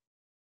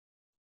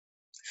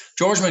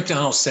George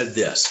MacDonald said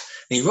this,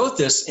 and he wrote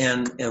this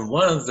in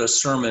one of the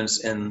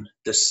sermons in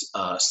this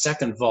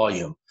 2nd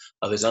volume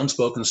of his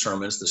unspoken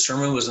sermons. The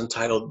sermon was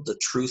entitled The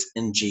Truth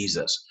in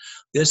Jesus.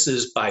 This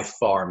is by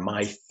far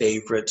my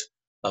favorite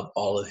of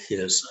all of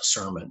his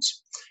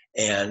sermons.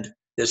 And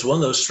it's one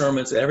of those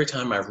sermons that every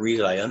time I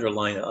read it, I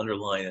underline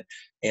it,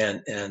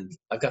 and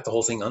I've got the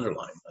whole thing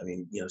underlined. I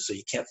mean, so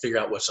you can't figure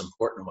out what's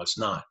important and what's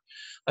not.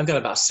 I've got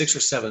about 6 or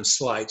 7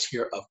 slides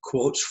here of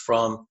quotes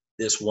from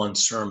this one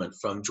sermon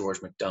from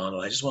George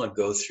MacDonald. I just want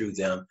to go through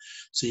them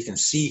so you can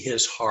see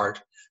his heart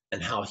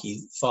and how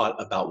he thought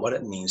about what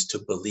it means to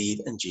believe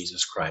in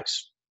Jesus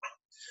Christ.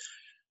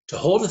 To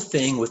hold a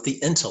thing with the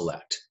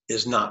intellect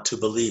is not to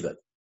believe it.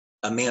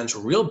 A man's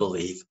real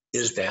belief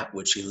is that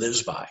which he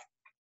lives by.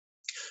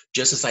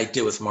 Just as I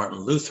did with Martin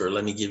Luther,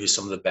 let me give you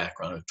some of the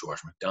background of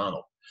George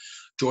MacDonald.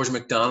 George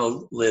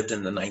MacDonald lived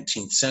in the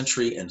 19th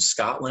century in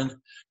Scotland.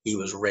 He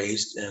was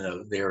raised in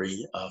a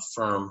very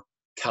firm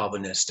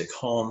Calvinistic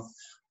home.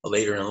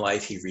 Later in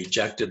life, he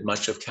rejected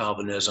much of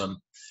Calvinism,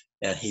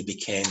 and he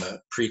became a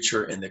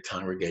preacher in the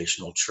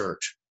Congregational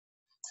Church.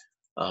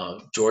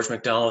 George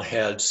MacDonald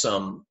had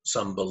some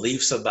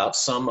beliefs about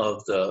some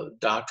of the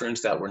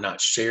doctrines that were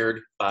not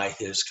shared by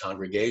his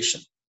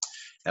congregation.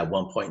 At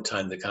one point in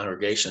time, the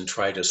congregation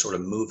tried to sort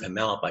of move him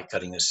out by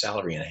cutting his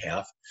salary in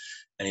half.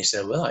 And he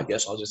said, well, I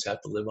guess I'll just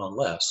have to live on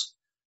less.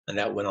 And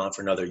that went on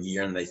for another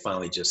year, and they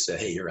finally just said,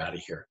 hey, you're out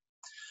of here.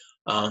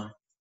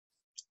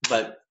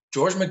 But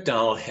George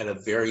MacDonald had a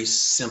very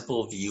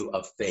simple view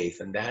of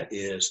faith, and that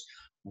is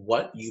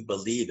what you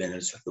believe in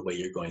is the way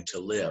you're going to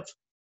live.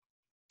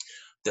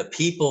 The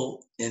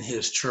people in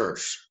his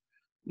church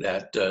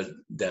that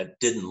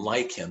didn't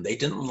like him, they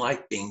didn't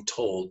like being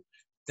told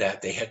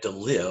that they had to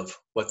live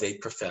what they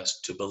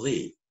professed to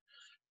believe.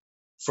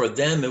 For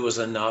them, it was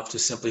enough to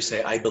simply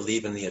say, I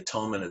believe in the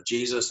atonement of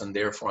Jesus, and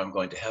therefore I'm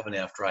going to heaven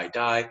after I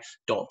die.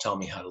 Don't tell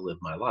me how to live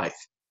my life.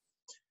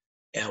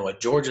 And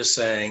what George is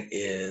saying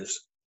is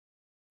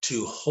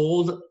to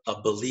hold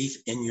a belief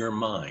in your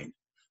mind,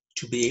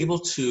 to be able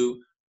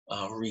to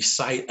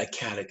recite a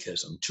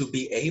catechism, to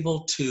be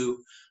able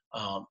to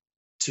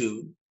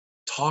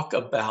talk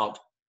about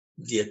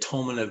the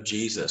atonement of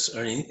Jesus,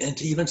 and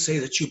to even say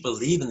that you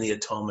believe in the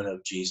atonement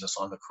of Jesus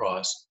on the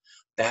cross.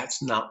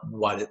 That's not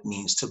what it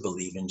means to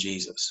believe in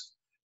Jesus.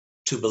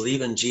 To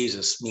believe in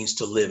Jesus means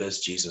to live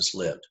as Jesus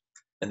lived.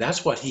 And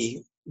that's what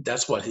he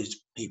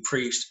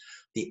preached.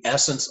 The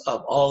essence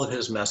of all of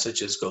his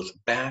messages goes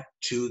back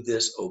to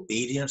this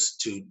obedience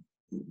to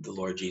the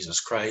Lord Jesus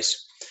Christ.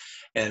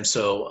 And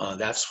so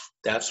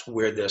that's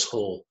where this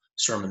whole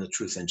sermon, The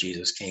Truth in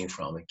Jesus, came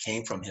from. It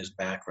came from his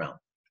background.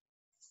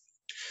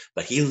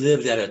 But he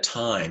lived at a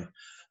time,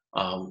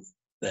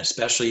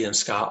 especially in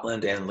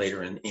Scotland and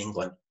later in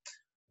England,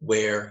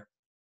 where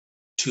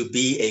To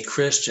be a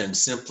Christian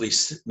simply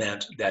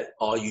meant that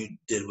all you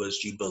did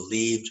was you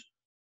believed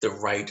the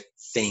right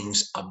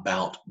things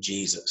about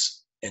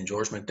Jesus. And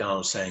George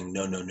MacDonald is saying,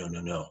 no, no, no,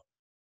 no, no.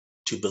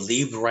 To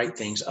believe the right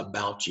things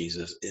about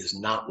Jesus is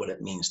not what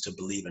it means to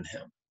believe in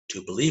him.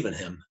 To believe in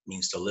him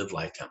means to live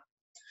like him.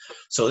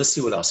 So let's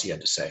see what else he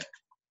had to say.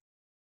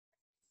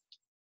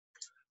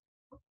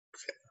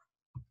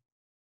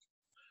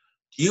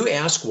 You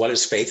ask, what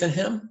is faith in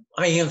him?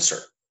 I answer,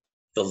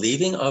 the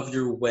leaving of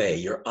your way,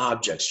 your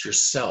objects,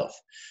 yourself,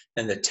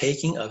 and the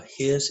taking of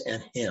his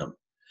and him,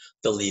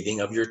 the leaving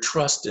of your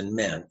trust in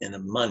men, in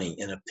money,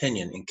 in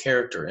opinion, in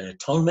character, in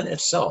atonement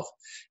itself,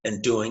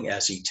 and doing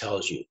as he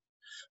tells you.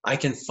 I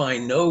can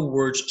find no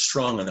words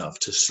strong enough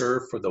to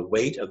serve for the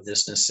weight of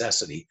this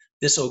necessity,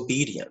 this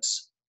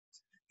obedience.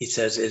 He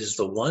says it is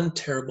the one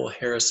terrible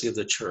heresy of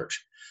the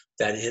church,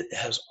 that it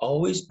has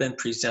always been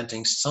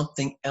presenting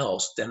something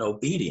else than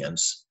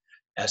obedience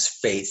as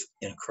faith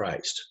in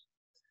Christ.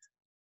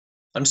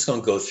 I'm just going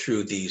to go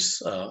through these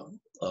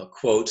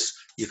quotes.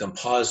 You can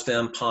pause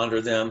them,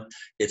 ponder them.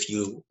 If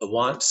you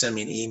want, send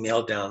me an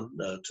email down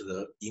to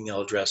the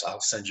email address. I'll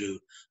send you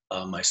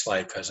my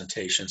slide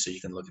presentation so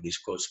you can look at these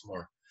quotes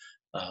more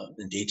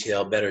in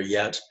detail. Better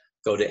yet,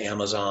 go to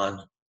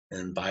Amazon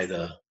and buy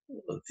the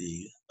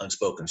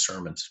Unspoken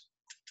Sermons.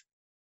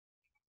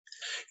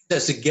 It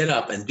says to get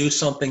up and do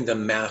something the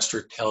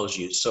master tells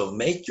you. So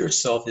make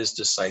yourself his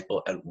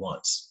disciple at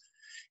once.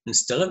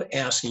 Instead of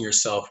asking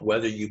yourself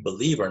whether you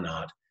believe or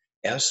not,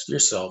 ask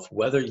yourself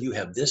whether you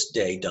have this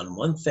day done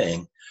one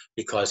thing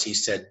because he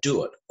said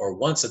do it, or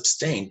once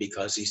abstained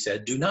because he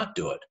said do not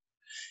do it.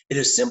 It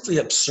is simply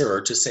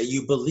absurd to say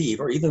you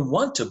believe or even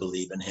want to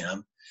believe in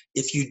him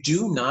if you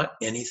do not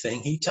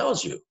anything he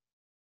tells you.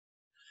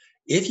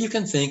 If you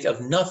can think of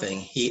nothing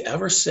he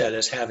ever said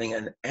as having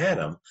an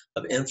atom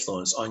of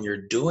influence on your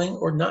doing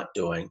or not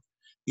doing,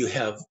 you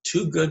have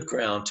too good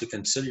ground to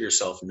consider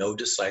yourself no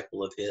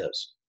disciple of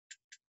his.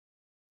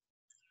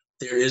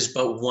 There is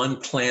but one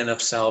plan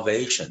of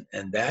salvation,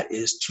 and that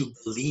is to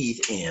believe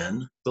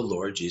in the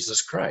Lord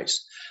Jesus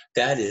Christ.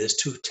 That is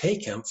to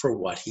take him for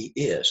what he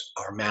is,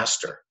 our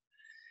master,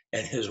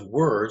 and his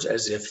words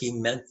as if he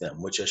meant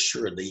them, which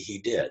assuredly he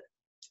did.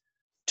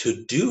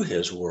 To do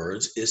his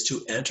words is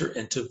to enter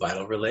into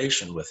vital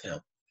relation with him.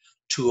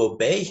 To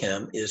obey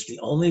him is the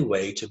only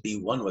way to be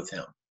one with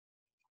him.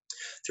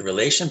 The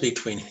relation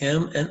between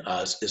him and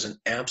us is an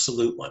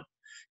absolute one.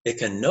 It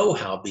can no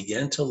how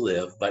begin to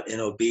live but in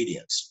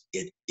obedience.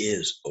 It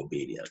is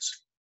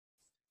obedience.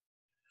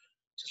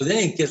 So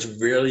then it gets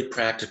really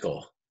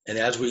practical. And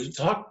as we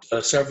talked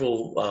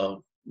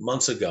several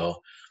months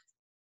ago,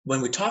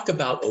 when we talk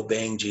about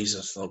obeying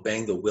Jesus and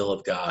obeying the will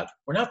of God,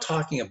 we're not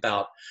talking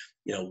about,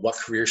 what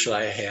career should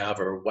I have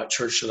or what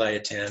church should I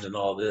attend and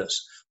all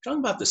this. We're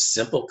talking about the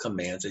simple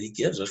commands that he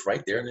gives us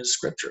right there in his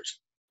scriptures.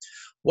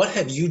 What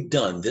have you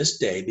done this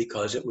day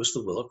because it was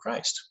the will of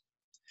Christ?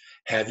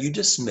 Have you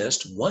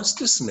once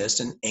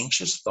dismissed an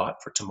anxious thought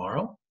for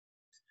tomorrow?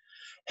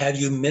 Have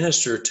you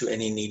ministered to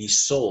any needy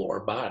soul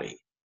or body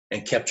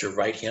and kept your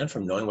right hand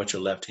from knowing what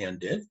your left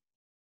hand did?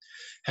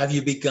 Have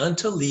you begun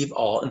to leave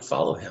all and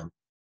follow him?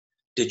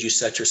 Did you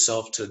set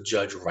yourself to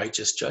judge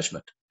righteous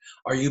judgment?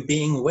 Are you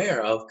being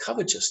aware of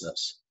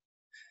covetousness?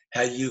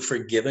 Have you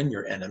forgiven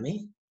your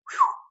enemy?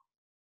 Whew.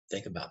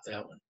 Think about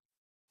that one.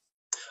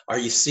 Are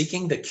you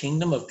seeking the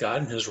kingdom of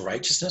God and his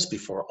righteousness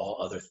before all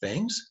other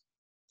things?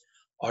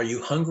 Are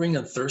you hungering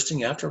and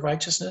thirsting after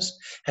righteousness?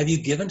 Have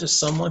you given to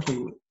someone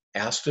who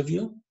asked of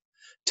you?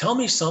 Tell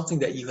me something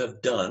that you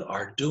have done,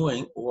 are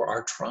doing, or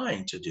are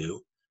trying to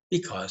do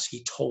because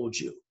he told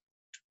you.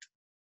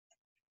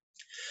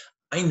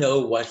 I know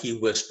what he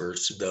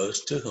whispers to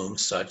those to whom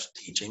such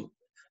teaching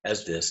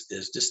as this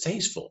is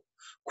distasteful.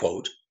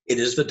 Quote, it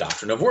is the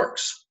doctrine of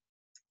works.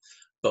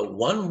 But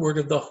one word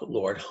of the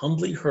Lord,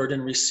 humbly heard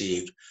and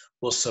received,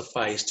 will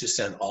suffice to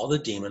send all the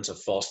demons of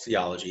false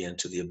theology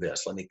into the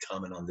abyss. Let me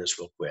comment on this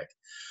real quick.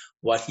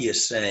 What he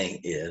is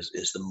saying is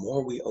the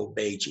more we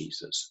obey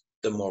Jesus,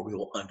 the more we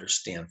will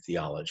understand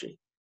theology.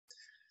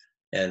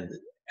 And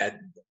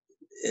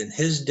in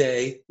his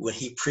day, when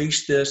he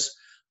preached this,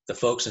 the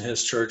folks in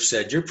his church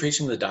said, you're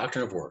preaching the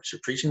doctrine of works.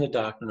 You're preaching the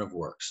doctrine of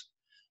works.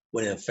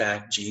 When in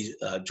fact,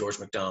 George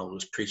MacDonald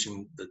was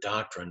preaching the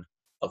doctrine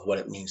of what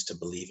it means to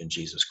believe in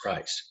Jesus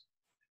Christ.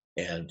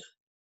 And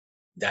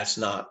that's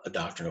not a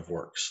doctrine of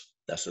works.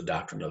 That's the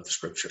doctrine of the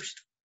scriptures.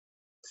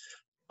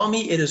 Tell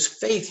me it is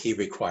faith he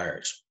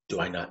requires. Do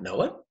I not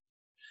know it?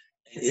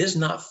 Is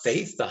not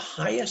faith the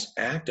highest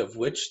act of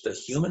which the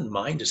human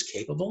mind is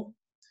capable?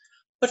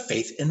 But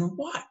faith in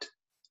what?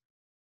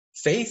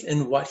 Faith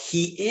in what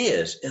he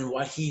is, in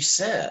what he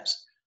says.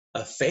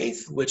 A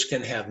faith which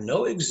can have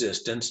no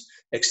existence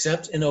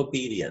except in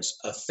obedience.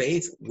 A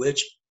faith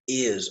which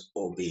is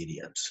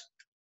obedience.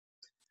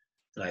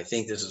 And I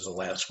think this is the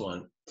last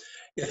one.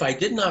 If I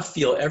did not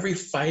feel every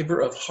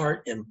fiber of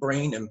heart and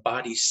brain and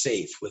body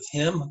safe with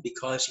him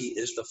because he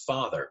is the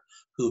Father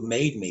who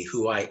made me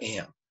who I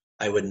am,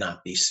 I would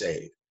not be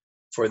saved.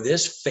 For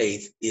this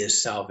faith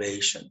is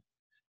salvation.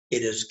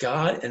 It is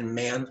God and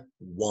man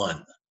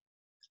one.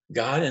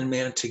 God and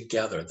man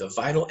together, the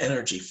vital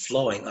energy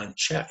flowing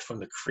unchecked from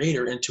the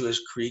Creator into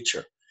his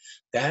creature.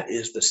 That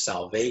is the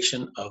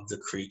salvation of the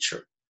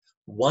creature.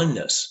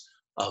 Oneness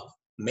of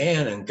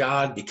man and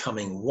God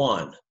becoming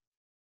one.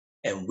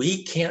 And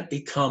we can't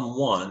become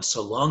one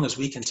so long as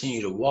we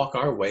continue to walk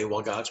our way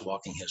while God's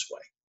walking his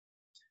way.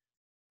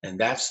 And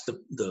that's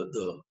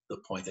the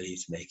point that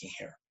he's making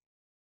here.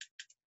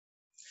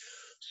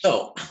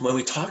 So when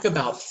we talk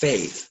about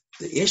faith,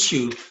 the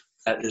issue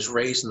that is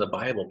raised in the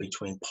Bible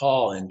between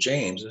Paul and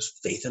James is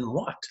faith in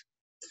what?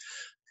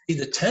 See,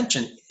 the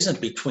tension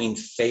isn't between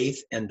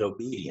faith and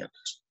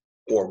obedience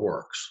or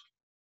works.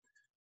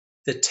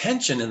 The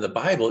tension in the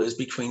Bible is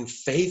between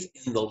faith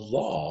in the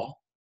law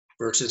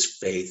versus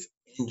faith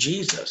in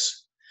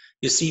Jesus.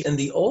 You see, in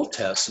the Old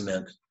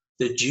Testament,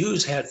 the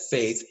Jews had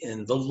faith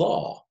in the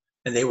law,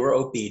 and they were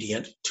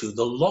obedient to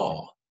the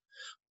law.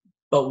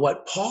 But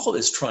what Paul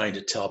is trying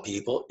to tell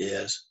people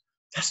is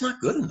that's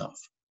not good enough.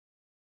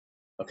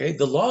 Okay,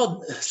 the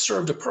law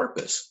served a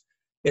purpose.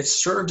 It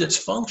served its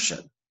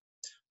function.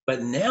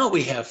 But now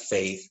we have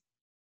faith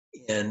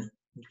in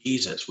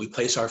Jesus. We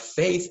place our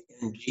faith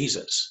in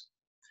Jesus.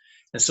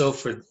 And so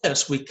for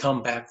this, we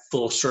come back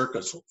full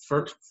circle.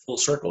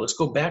 Let's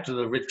go back to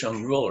the rich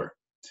young ruler.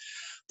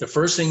 The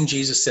first thing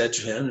Jesus said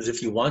to him is,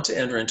 if you want to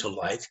enter into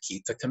life,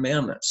 keep the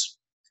commandments.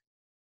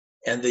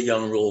 And the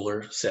young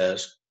ruler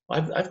says,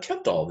 I've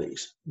kept all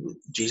these.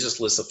 Jesus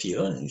lists a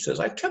few, and he says,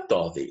 I've kept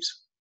all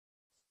these.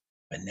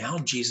 But now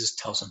Jesus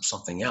tells him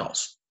something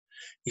else.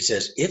 He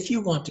says, if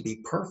you want to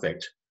be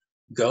perfect,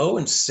 go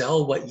and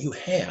sell what you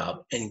have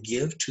and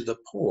give to the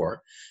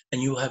poor,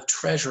 and you will have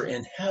treasure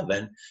in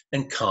heaven,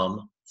 and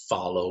come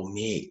follow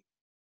me.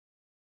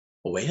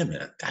 Well, wait a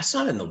minute. That's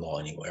not in the law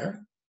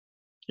anywhere.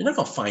 You're not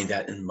going to find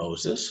that in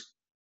Moses.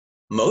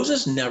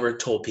 Moses never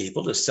told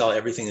people to sell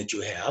everything that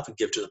you have and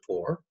give to the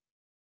poor.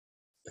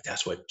 But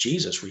that's what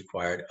Jesus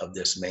required of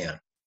this man.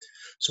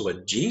 So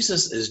what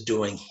Jesus is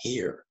doing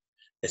here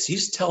is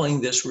he's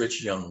telling this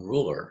rich young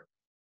ruler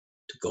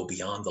to go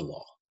beyond the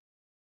law.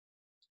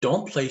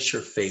 Don't place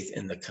your faith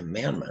in the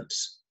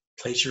commandments.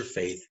 Place your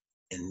faith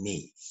in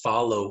me.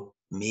 Follow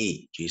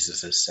me,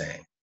 Jesus is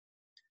saying.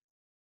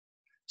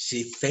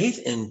 See, faith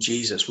in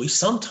Jesus, we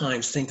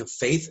sometimes think of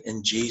faith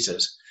in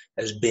Jesus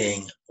as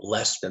being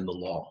less than the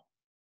law.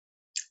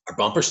 Our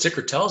bumper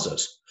sticker tells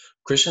us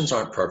Christians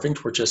aren't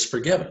perfect, we're just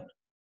forgiven.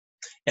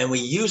 And we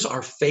use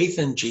our faith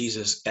in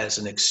Jesus as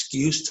an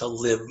excuse to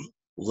live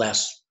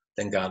less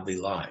than godly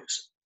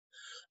lives.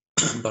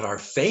 But our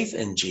faith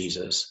in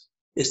Jesus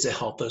is to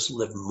help us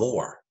live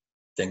more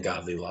than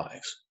godly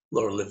lives,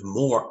 or live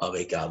more of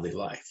a godly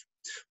life.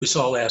 We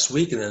saw last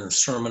week in the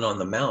Sermon on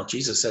the Mount,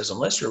 Jesus says,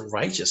 unless your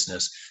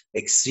righteousness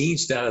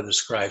exceeds that of the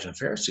scribes and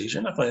Pharisees,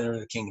 you're not going to enter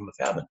the kingdom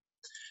of heaven.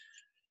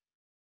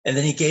 And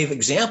then he gave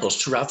examples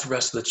throughout the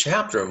rest of the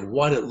chapter of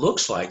what it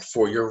looks like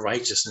for your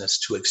righteousness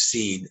to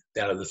exceed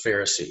that of the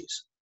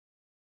Pharisees.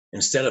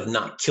 Instead of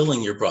not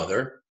killing your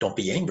brother, don't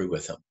be angry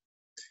with him.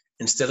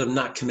 Instead of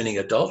not committing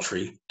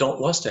adultery,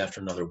 don't lust after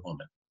another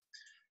woman.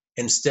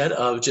 Instead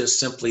of just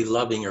simply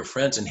loving your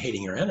friends and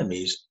hating your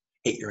enemies,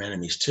 hate your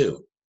enemies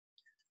too.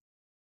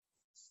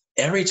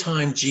 Every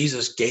time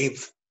Jesus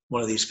gave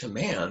one of these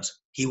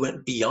commands, he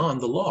went beyond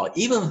the law,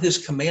 even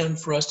his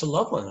command for us to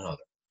love one another.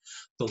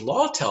 The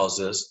law tells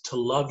us to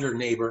love your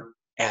neighbor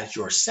as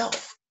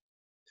yourself.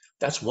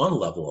 That's one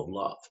level of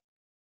love.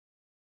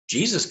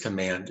 Jesus'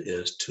 command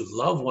is to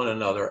love one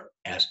another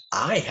as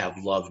I have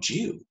loved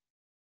you.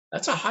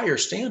 That's a higher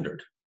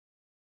standard.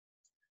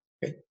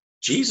 Okay?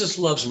 Jesus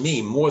loves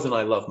me more than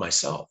I love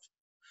myself.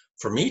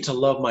 For me to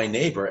love my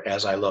neighbor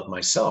as I love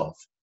myself,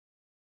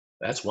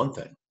 that's one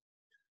thing.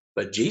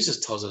 But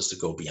Jesus tells us to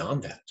go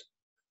beyond that.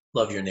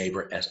 Love your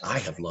neighbor as I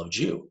have loved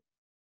you.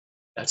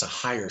 That's a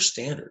higher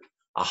standard,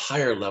 a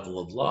higher level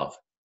of love.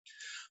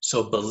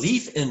 So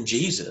belief in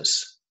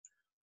Jesus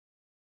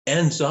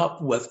ends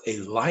up with a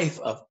life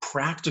of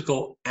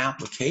practical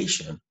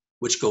application,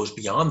 which goes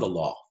beyond the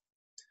law.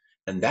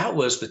 And that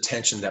was the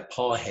tension that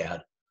Paul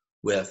had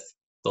with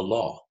the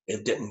law.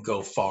 It didn't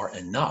go far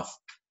enough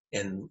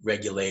in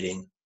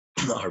regulating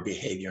our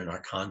behavior and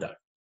our conduct.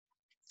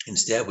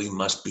 Instead, we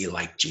must be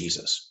like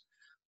Jesus.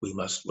 We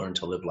must learn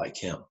to live like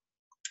him.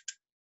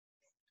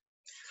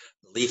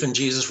 Belief in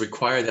Jesus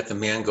required that the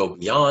man go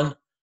beyond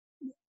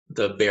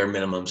the bare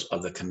minimums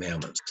of the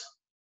commandments.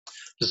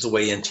 This is the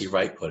way N.T.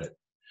 Wright put it.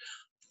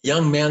 The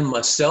young man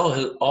must sell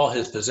all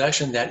his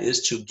possession, that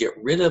is to get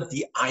rid of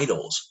the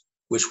idols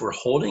which were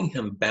holding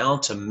him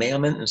bound to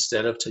mammon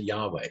instead of to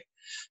Yahweh.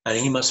 And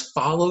he must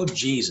follow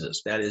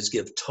Jesus, that is,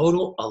 give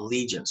total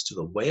allegiance to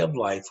the way of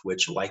life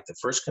which, like the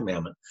first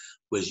commandment,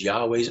 was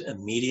Yahweh's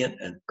immediate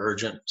and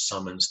urgent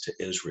summons to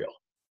Israel.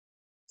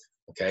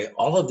 Okay,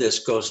 all of this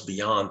goes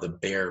beyond the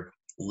bare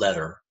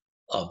letter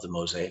of the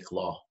Mosaic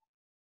law.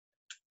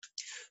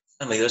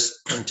 Finally,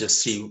 let's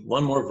just see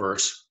one more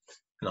verse,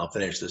 and I'll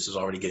finish. This is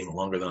already getting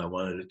longer than I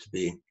wanted it to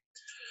be.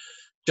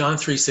 John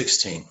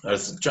 3:16, or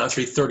John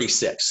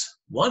 3:36.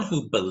 One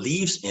who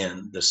believes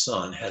in the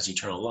Son has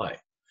eternal life.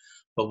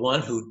 But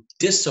one who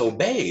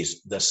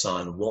disobeys the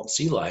Son won't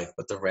see life,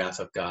 but the wrath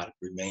of God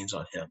remains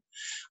on him.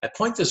 I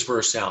point this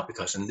verse out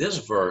because in this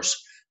verse,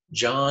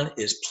 John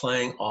is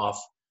playing off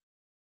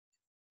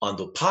on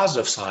the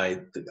positive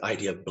side, the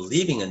idea of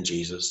believing in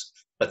Jesus,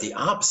 but the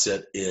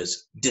opposite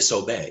is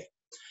disobey.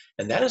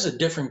 And that is a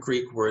different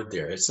Greek word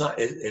there. It's not,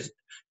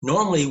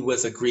 normally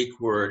with a Greek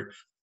word,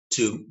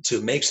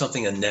 to make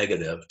something a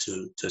negative,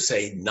 to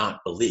say not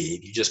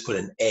believe, you just put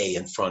an A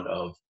in front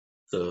of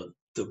the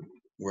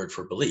word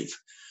for belief.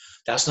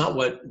 That's not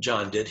what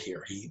John did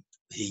here. He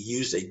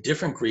used a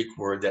different Greek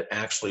word that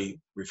actually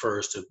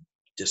refers to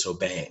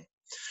disobeying.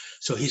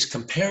 So he's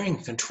comparing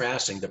and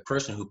contrasting the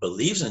person who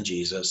believes in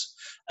Jesus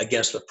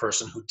against the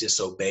person who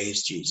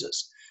disobeys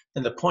Jesus.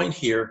 And the point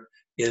here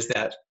is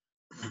that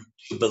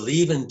to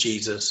believe in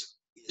Jesus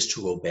is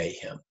to obey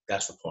him.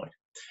 That's the point.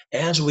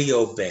 As we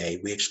obey,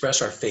 we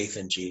express our faith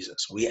in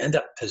Jesus. We end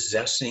up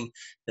possessing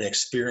and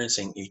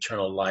experiencing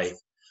eternal life,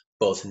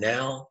 both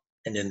now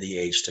and in the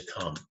age to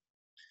come.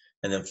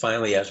 And then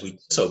finally, as we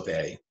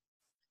disobey,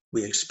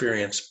 we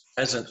experience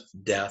present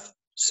death,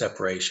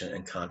 separation,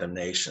 and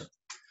condemnation.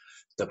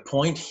 The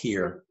point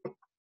here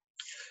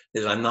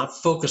is I'm not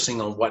focusing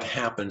on what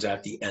happens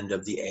at the end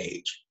of the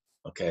age,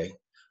 okay?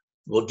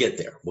 We'll get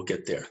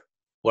there.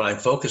 What I'm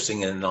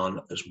focusing in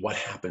on is what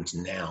happens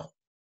now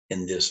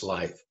in this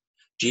life.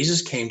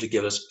 Jesus came to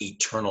give us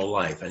eternal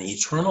life, and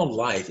eternal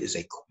life is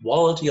a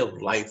quality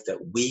of life that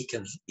we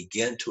can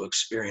begin to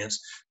experience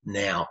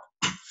now.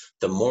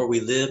 The more we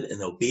live in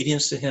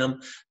obedience to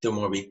him, the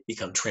more we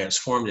become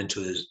transformed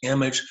into his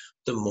image,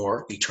 the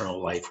more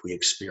eternal life we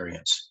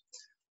experience.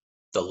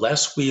 The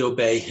less we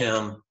obey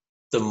him,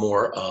 the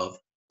more of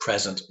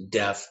present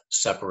death,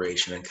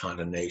 separation, and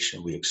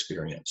condemnation we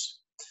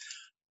experience.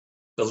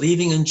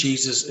 Believing in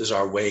Jesus is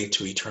our way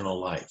to eternal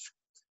life.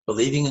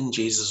 Believing in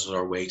Jesus is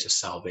our way to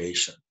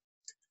salvation.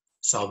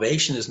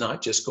 Salvation is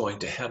not just going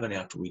to heaven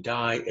after we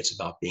die. It's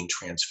about being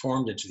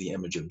transformed into the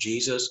image of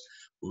Jesus,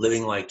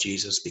 living like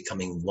Jesus,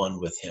 becoming one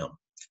with him.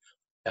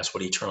 That's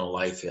what eternal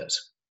life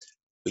is.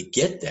 We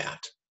get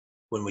that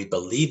when we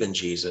believe in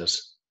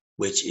Jesus,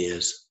 which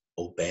is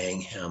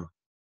obeying him,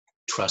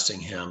 trusting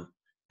him,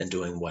 and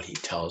doing what he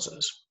tells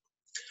us.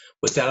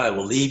 With that, I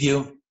will leave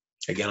you.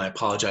 Again, I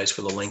apologize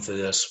for the length of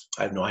this.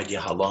 I have no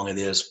idea how long it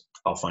is.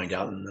 I'll find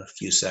out in a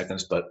few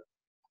seconds, but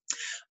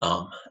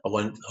I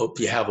hope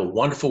you have a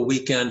wonderful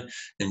weekend.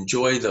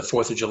 Enjoy the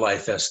 4th of July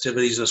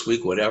festivities this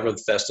week, whatever the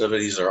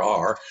festivities there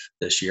are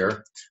this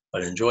year,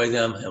 but enjoy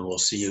them, and we'll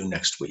see you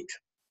next week.